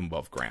just leave them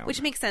above ground.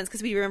 Which makes sense,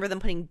 because we remember them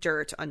putting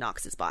dirt on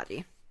Nox's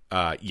body.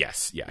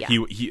 Yes, yeah.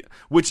 He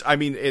which, I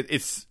mean,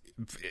 it's...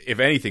 If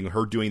anything,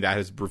 her doing that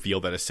has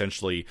revealed that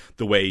essentially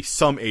the way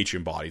some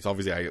Atrian bodies,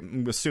 obviously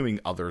I'm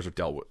assuming others are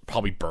dealt with,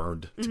 probably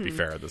burned, to be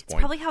fair at this point. It's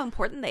probably how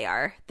important they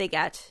are. They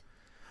get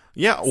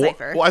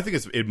Cypher. Well, I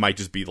think it might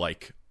just be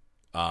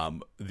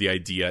the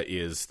idea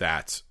is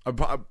that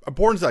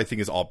importance, I think,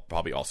 is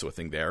probably also a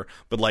thing there.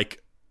 But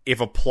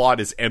if a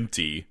plot is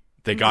empty,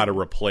 they got to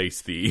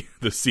replace the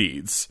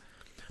seeds.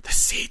 The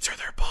seeds are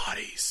their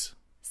bodies.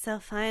 So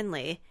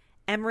finally,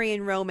 Emery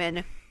and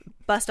Roman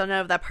bust on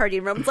out of that party,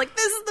 and Roman's like,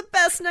 "This is the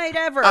best night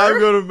ever. I'm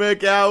gonna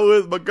make out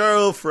with my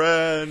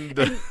girlfriend."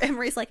 And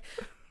Emery's like,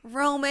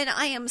 "Roman,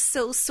 I am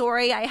so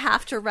sorry. I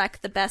have to wreck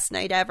the best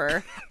night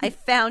ever. I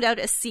found out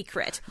a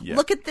secret.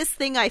 Look at this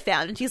thing I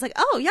found." And she's like,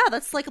 "Oh yeah,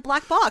 that's like a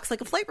black box,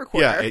 like a flight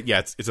recorder."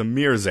 It's a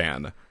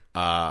Mirzan.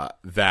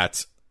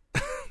 That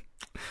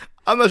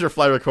I'm not sure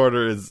flight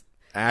recorder is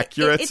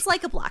accurate. It's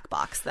like a black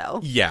box,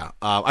 though. Yeah,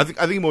 I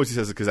think mostly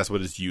says it because that's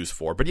what it's used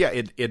for. But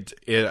yeah, it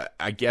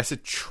I guess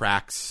it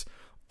tracks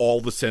all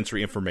the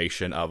sensory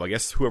information of, I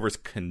guess, whoever's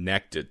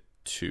connected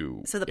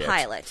to So the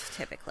pilot,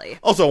 typically.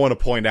 Also, I want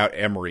to point out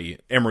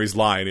Emery's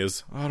line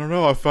is, "I don't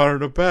know, I found it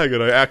in a bag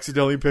and I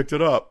accidentally picked it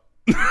up."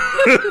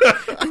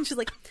 And she's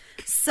like,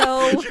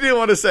 so... She didn't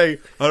want to say,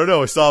 "I don't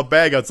know, I saw a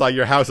bag outside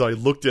your house and I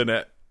looked in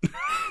it."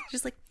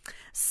 She's like,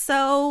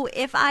 so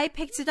if I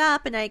picked it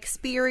up and I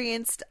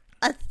experienced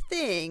a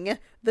thing,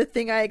 the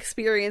thing I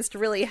experienced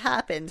really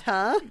happened,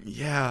 huh?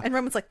 Yeah. And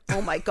Roman's like,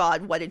 "Oh my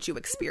god, what did you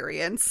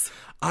experience?"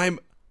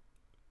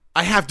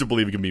 I have to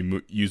believe it can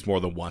be used more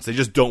than once. They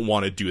just don't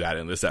want to do that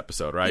in this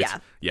episode, right? Yeah.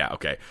 Yeah,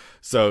 okay.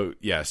 So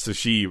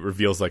she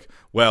reveals,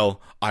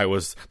 well, I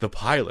was the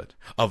pilot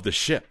of the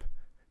ship,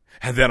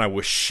 and then I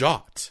was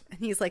shot. And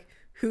he's like,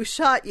 "Who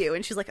shot you?"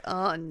 And she's like,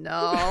 "Oh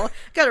no,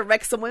 gotta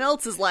wreck someone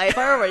else's life.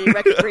 I already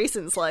wrecked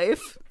Grayson's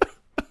life."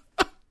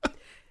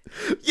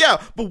 Yeah,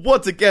 but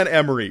once again,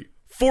 Emery,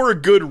 for a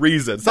good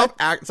reason. Stop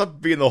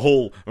being the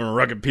whole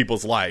wrecking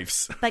people's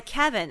lives. But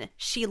Kevin,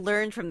 she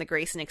learned from the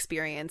Grayson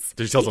experience.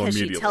 She tells him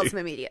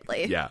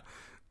immediately. Yeah,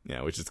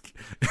 which is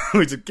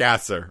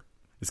Castor.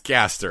 It's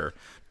Castor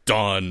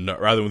done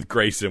rather than with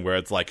Grayson, where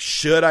it's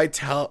should I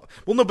tell?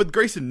 Well, no, but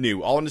Grayson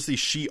knew. Honestly,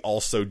 she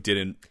also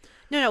didn't.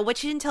 No. What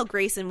she didn't tell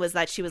Grayson was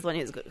that she was the one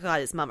who got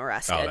his mom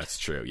arrested. Oh, that's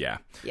true. Yeah.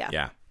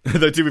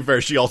 Though, to be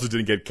fair, she also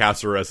didn't get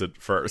Castor arrested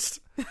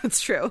first.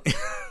 That's true.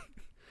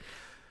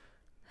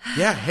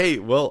 Yeah, hey,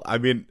 well, I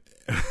mean,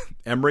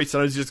 Emery,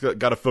 sometimes you just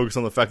got to focus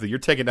on the fact that you're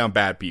taking down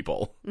bad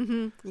people.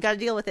 Mm-hmm. You got to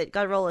deal with it.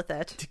 Got to roll with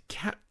it.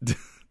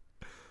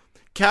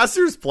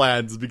 Castor's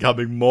plans is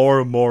becoming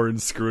more and more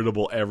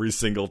inscrutable every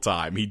single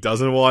time. He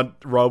doesn't want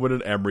Roman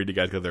and Emery to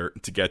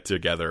get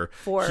together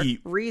for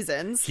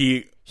reasons.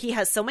 He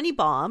has so many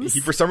bombs. He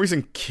for some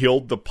reason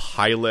killed the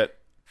pilot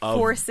of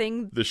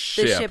forcing the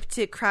ship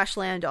to crash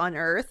land on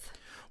Earth.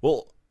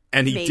 Well.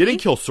 And he didn't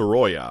kill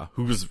Soroya,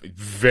 who was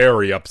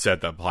very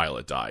upset that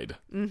pilot died.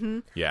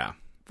 Mm-hmm. Yeah.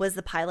 Was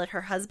the pilot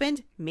her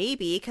husband?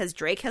 Maybe, because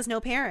Drake has no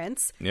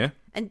parents. Yeah.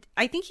 And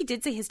I think he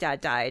did say his dad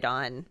died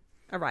on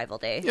Arrival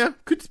Day. Yeah,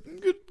 could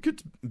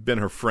been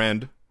her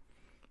friend.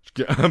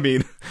 I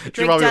mean,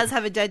 Drake does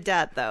have a dead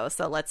dad, though,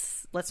 so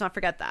let's not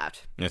forget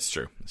that. That's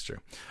true.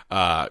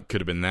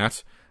 Could have been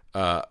that.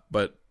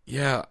 But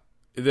yeah,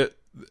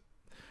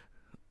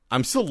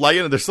 I'm still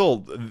liking it. They're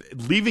still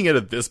leaving it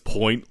at this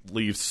point.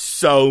 Leaves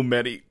so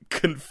many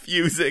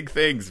confusing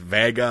things.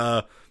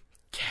 Vega,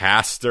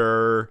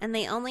 Castor, and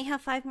they only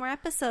have 5 more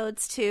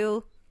episodes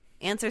to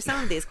answer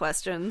some of these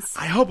questions.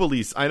 I hope at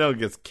least, I know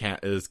it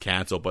is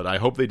canceled, but I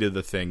hope they did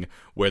the thing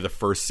where the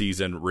first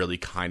season really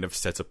kind of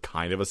sets up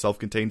kind of a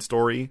self-contained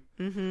story.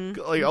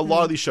 Mm-hmm. Like, a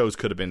lot of these shows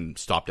could have been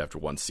stopped after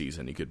one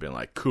season. You could have been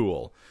like,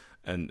 cool.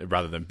 And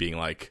rather than being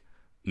like,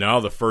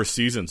 no, the first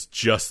season's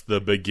just the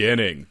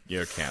beginning.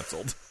 You're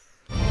canceled.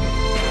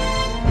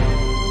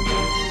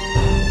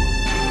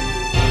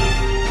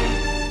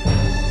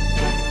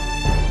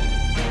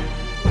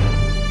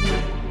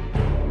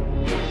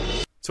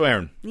 So,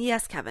 Aaron.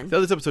 Yes, Kevin. The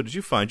other episode, did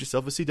you find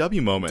yourself a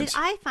CW moment? Did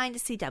I find a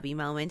CW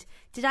moment?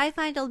 Did I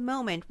find a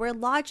moment where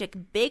logic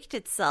baked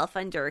itself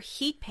under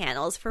heat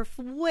panels for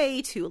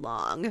way too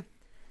long?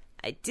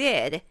 I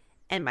did.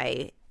 And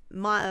my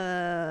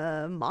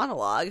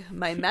monologue,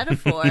 my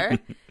metaphor...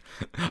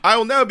 I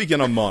will now begin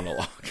a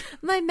monologue.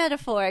 My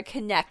metaphor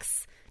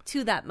connects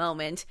to that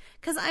moment.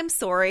 Because I'm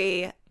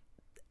sorry,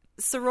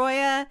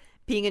 Soroya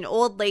being an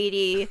old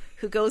lady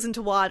who goes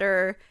into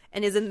water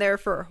and is in there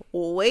for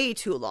way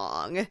too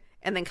long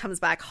and then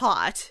comes back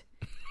hot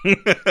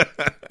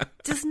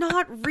does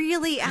not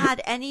really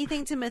add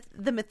anything to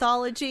the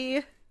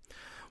mythology.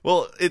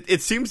 Well,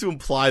 it seems to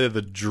imply that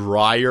the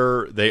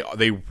drier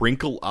they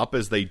wrinkle up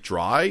as they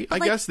dry. I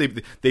guess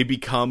they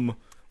become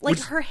like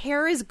her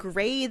hair is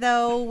gray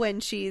though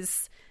when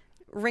she's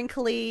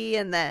wrinkly,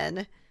 and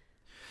then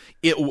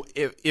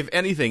if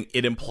anything,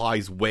 it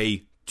implies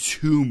way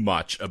too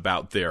much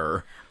about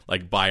their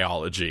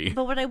biology.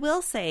 But what I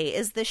will say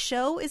is the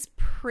show is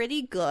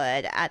pretty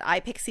good at I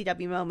pick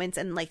CW moments,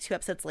 and 2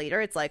 episodes later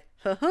it's like,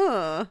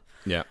 haha.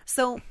 Yeah.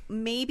 So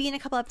maybe in a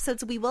couple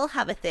episodes we will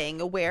have a thing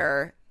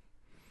where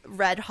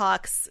Red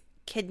Hawks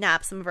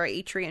kidnap some of our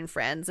Atrian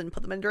friends and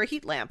put them under a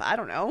heat lamp. I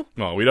don't know.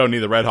 Well, we don't need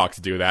the Red Hawks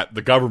to do that.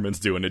 The government's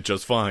doing it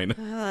just fine.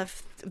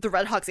 If the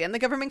Red Hawks and the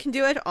government can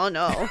do it? Oh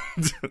no.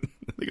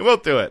 They can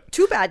both do it.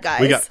 2 bad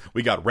guys.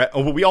 We got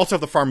we also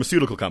have the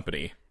pharmaceutical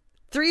company.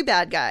 3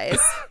 bad guys.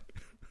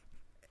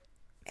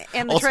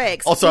 And the also,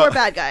 Trakes. Also, 4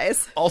 bad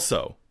guys.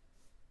 Also,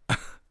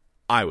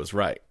 I was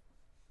right.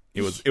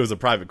 It was a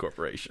private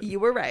corporation.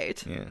 You were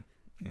right. Yeah.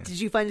 Did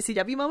you find a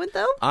CW moment,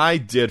 though? I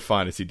did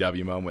find a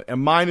CW moment.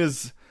 And mine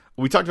is...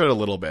 We talked about it a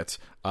little bit.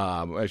 We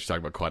actually talked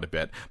about quite a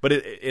bit. But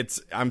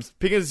I'm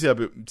picking a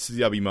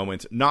CW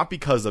moment not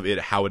because of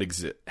how it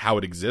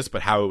exists,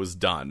 but how it was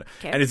done.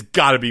 Okay. And it's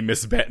got to be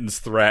Miss Benton's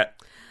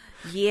threat.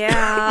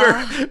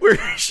 Yeah. where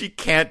she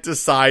can't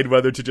decide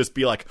whether to just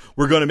be like,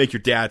 we're going to make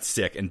your dad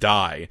sick and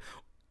die,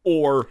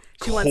 or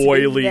she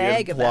coyly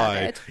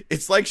imply.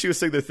 It's like she was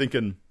sitting there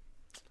thinking,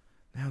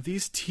 now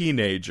these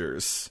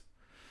teenagers,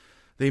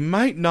 they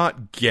might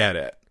not get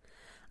it.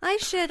 I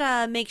should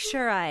make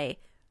sure I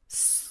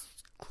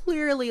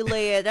clearly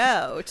lay it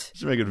out.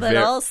 Should make it but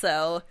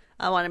also,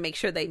 I want to make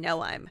sure they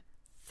know I'm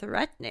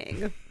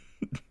threatening.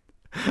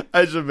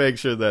 I should make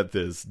sure that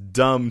this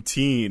dumb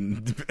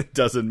teen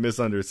doesn't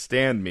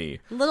misunderstand me.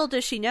 Little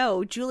does she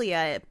know,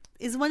 Julia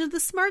is one of the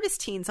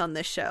smartest teens on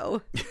this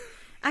show.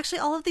 Actually,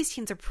 all of these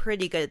teens are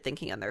pretty good at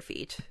thinking on their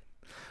feet.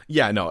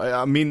 Yeah, no,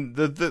 I mean,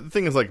 the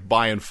thing is,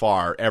 by and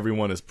far,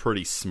 everyone is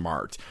pretty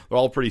smart. They're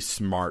all pretty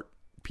smart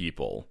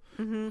people.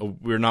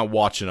 Mm-hmm. We're not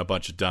watching a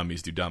bunch of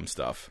dummies do dumb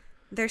stuff.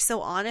 They're so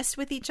honest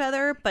with each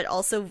other, but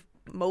also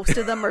most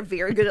of them are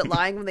very good at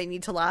lying when they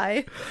need to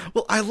lie.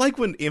 Well, I like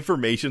when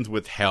information's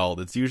withheld.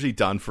 It's usually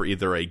done for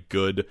either a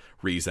good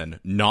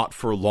reason, not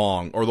for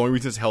long, or the only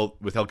reason it's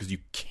withheld because you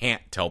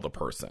can't tell the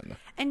person.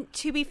 And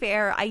to be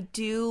fair, I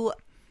do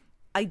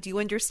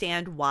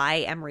understand why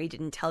Emery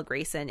didn't tell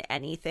Grayson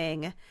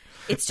anything.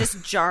 It's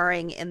just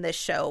jarring in this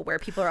show where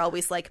people are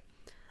always like,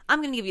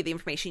 I'm going to give you the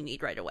information you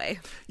need right away.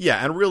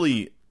 Yeah, and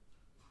really...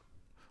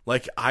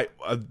 I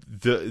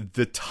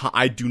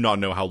do not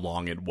know how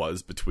long it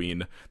was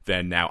between then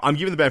and now. I'm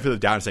giving the benefit of the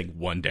doubt and saying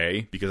one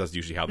day, because that's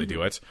usually how they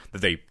do it. That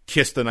they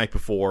kissed the night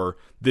before,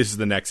 this is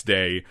the next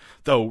day.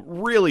 Though,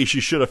 really, she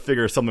should have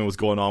figured something was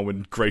going on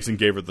when Grayson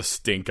gave her the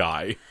stink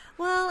eye.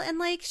 Well, and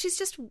she's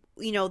just,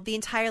 the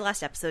entire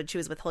last episode, she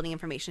was withholding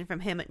information from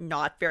him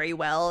not very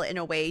well, in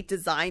a way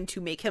designed to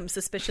make him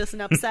suspicious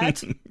and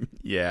upset.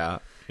 Yeah.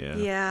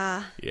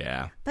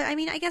 But, I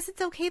mean, I guess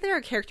it's okay that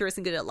our character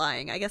isn't good at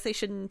lying. I guess they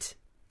shouldn't...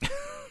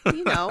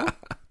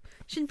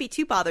 shouldn't be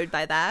too bothered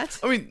by that.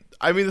 I mean,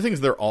 the thing is,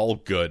 they're all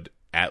good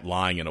at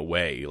lying in a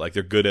way.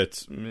 They're good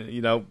at,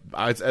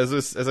 as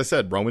I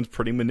said, Roman's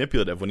pretty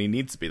manipulative when he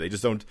needs to be. They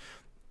just don't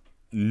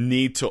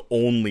need to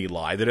only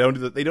lie. They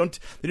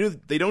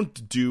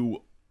don't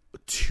do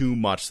too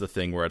much the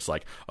thing where it's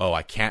like, oh,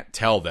 I can't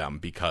tell them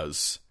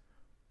because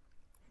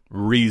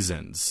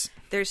reasons.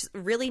 There's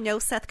really no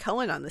Seth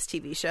Cohen on this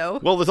TV show.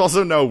 Well, there's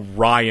also no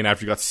Ryan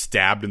after he got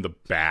stabbed in the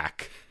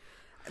back.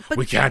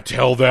 We can't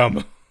tell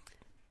them.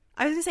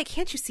 I was going to say,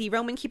 can't you see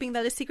Roman keeping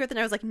that a secret? Then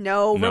I was like,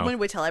 no, Roman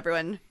would tell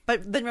everyone.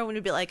 But then Roman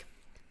would be like,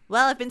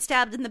 well, I've been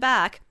stabbed in the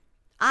back.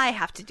 I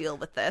have to deal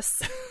with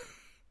this.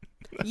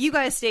 You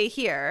guys stay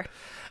here.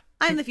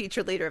 I'm the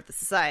future leader of the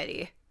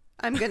society.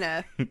 I'm going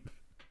to...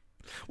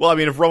 Well, I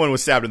mean, if Roman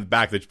was stabbed in the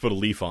back, they'd just put a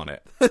leaf on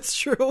it. That's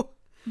true.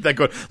 That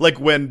good. Like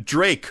when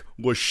Drake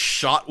was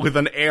shot with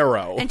an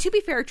arrow. And to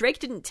be fair, Drake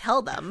didn't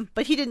tell them,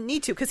 but he didn't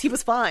need to because he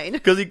was fine.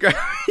 Because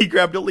he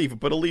grabbed a leaf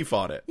and put a leaf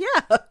on it.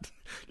 Yeah.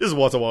 Just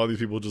once in a while, these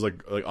people just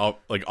like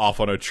off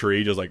on a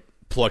tree, just like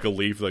pluck a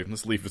leaf. Like,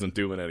 this leaf isn't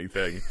doing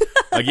anything.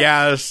 Like,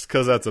 yeah, it's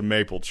because that's a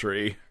maple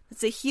tree.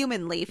 It's a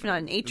human leaf, not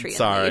an Atrian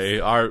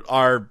Sorry,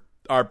 leaf.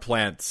 our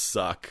plants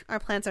suck. Our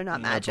plants are not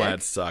magic. Our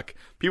plants suck.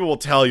 People will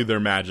tell you they're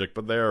magic,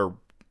 but they're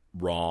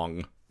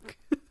wrong.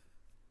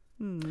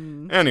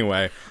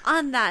 Anyway.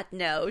 On that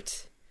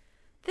note,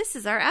 this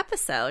is our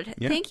episode.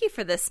 Yeah. Thank you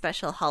for this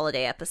special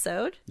holiday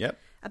episode. Yep.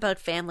 About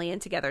family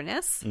and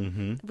togetherness.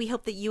 Mm-hmm. We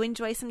hope that you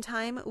enjoy some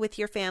time with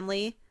your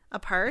family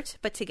apart,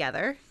 but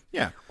together.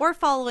 Yeah. Or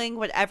following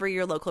whatever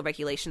your local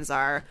regulations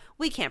are.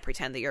 We can't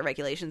pretend that your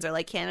regulations are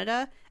like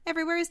Canada.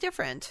 Everywhere is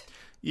different.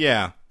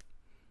 Yeah.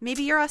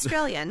 Maybe you're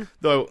Australian.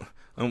 Though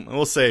I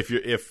will say,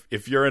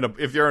 if you're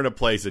in a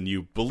place and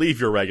you believe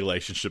your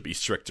regulations should be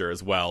stricter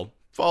as well,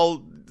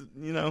 follow.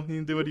 You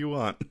can do what you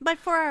want. But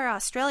for our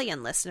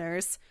Australian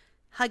listeners,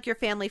 hug your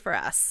family for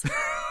us.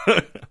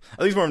 At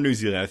least more from New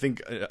Zealand. I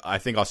think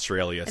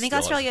Australia. I think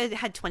Australia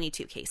had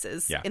 22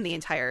 cases in the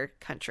entire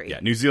country. Yeah,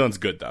 New Zealand's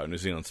good though. New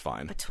Zealand's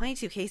fine. But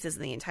 22 cases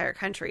in the entire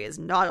country is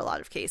not a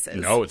lot of cases.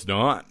 No, it's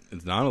not.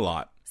 It's not a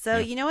lot. So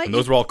you know what? And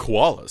those were all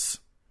koalas.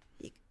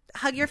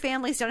 Hug your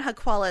families. Don't hug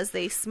koalas.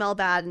 They smell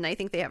bad, and I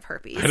think they have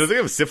herpes. I don't think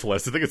I have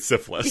syphilis. I think it's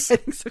syphilis. I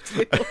think so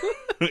too.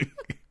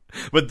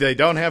 But they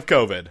don't have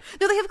COVID.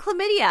 No, they have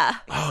chlamydia.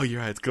 Oh,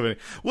 you're right. It's COVID.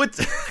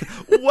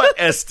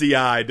 What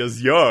STI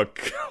does your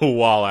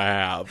koala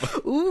have?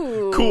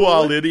 Ooh.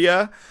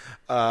 Koalidia?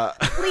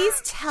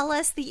 Please tell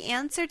us the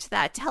answer to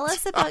that. Tell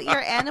us about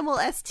your animal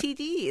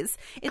STDs.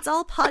 It's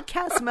all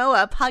Podcast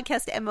MOA,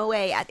 Podcast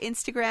MOA, at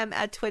Instagram,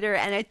 at Twitter,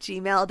 and at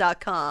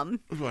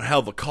gmail.com. What hell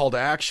of a call to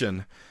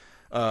action.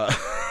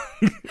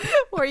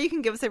 Or you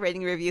can give us a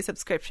rating, review,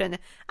 subscription,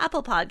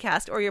 Apple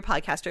Podcast, or your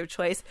podcaster of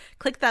choice.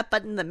 Click that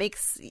button that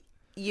makes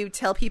you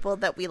tell people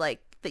that you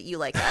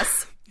like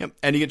us. Yep.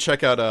 And you can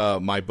check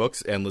out my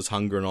books, Endless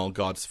Hunger and All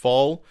Gods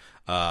Fall,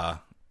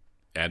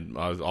 and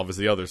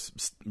obviously other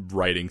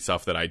writing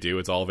stuff that I do.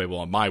 It's all available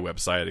on my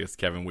website. It's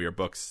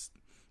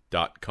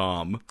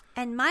kevinweirbooks.com.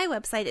 And my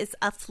website is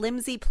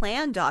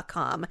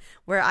aflimsyplan.com,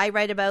 where I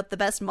write about the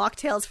best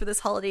mocktails for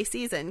this holiday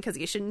season, because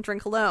you shouldn't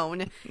drink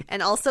alone,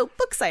 and also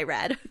books I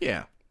read.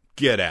 Yeah.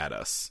 Get at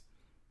us.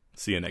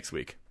 See you next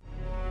week.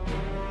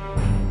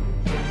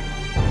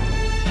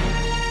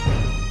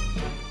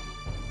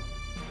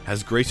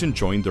 Has Grayson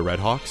joined the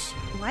Redhawks?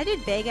 Why did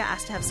Vega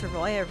ask to have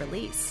Soroya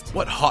released?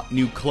 What hot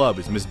new club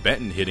is Miss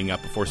Benton hitting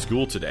up before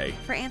school today?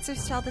 For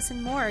answers to all this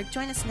and more,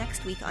 join us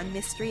next week on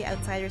Mystery,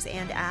 Outsiders,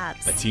 and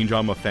Abs. A teen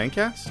drama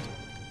fancast?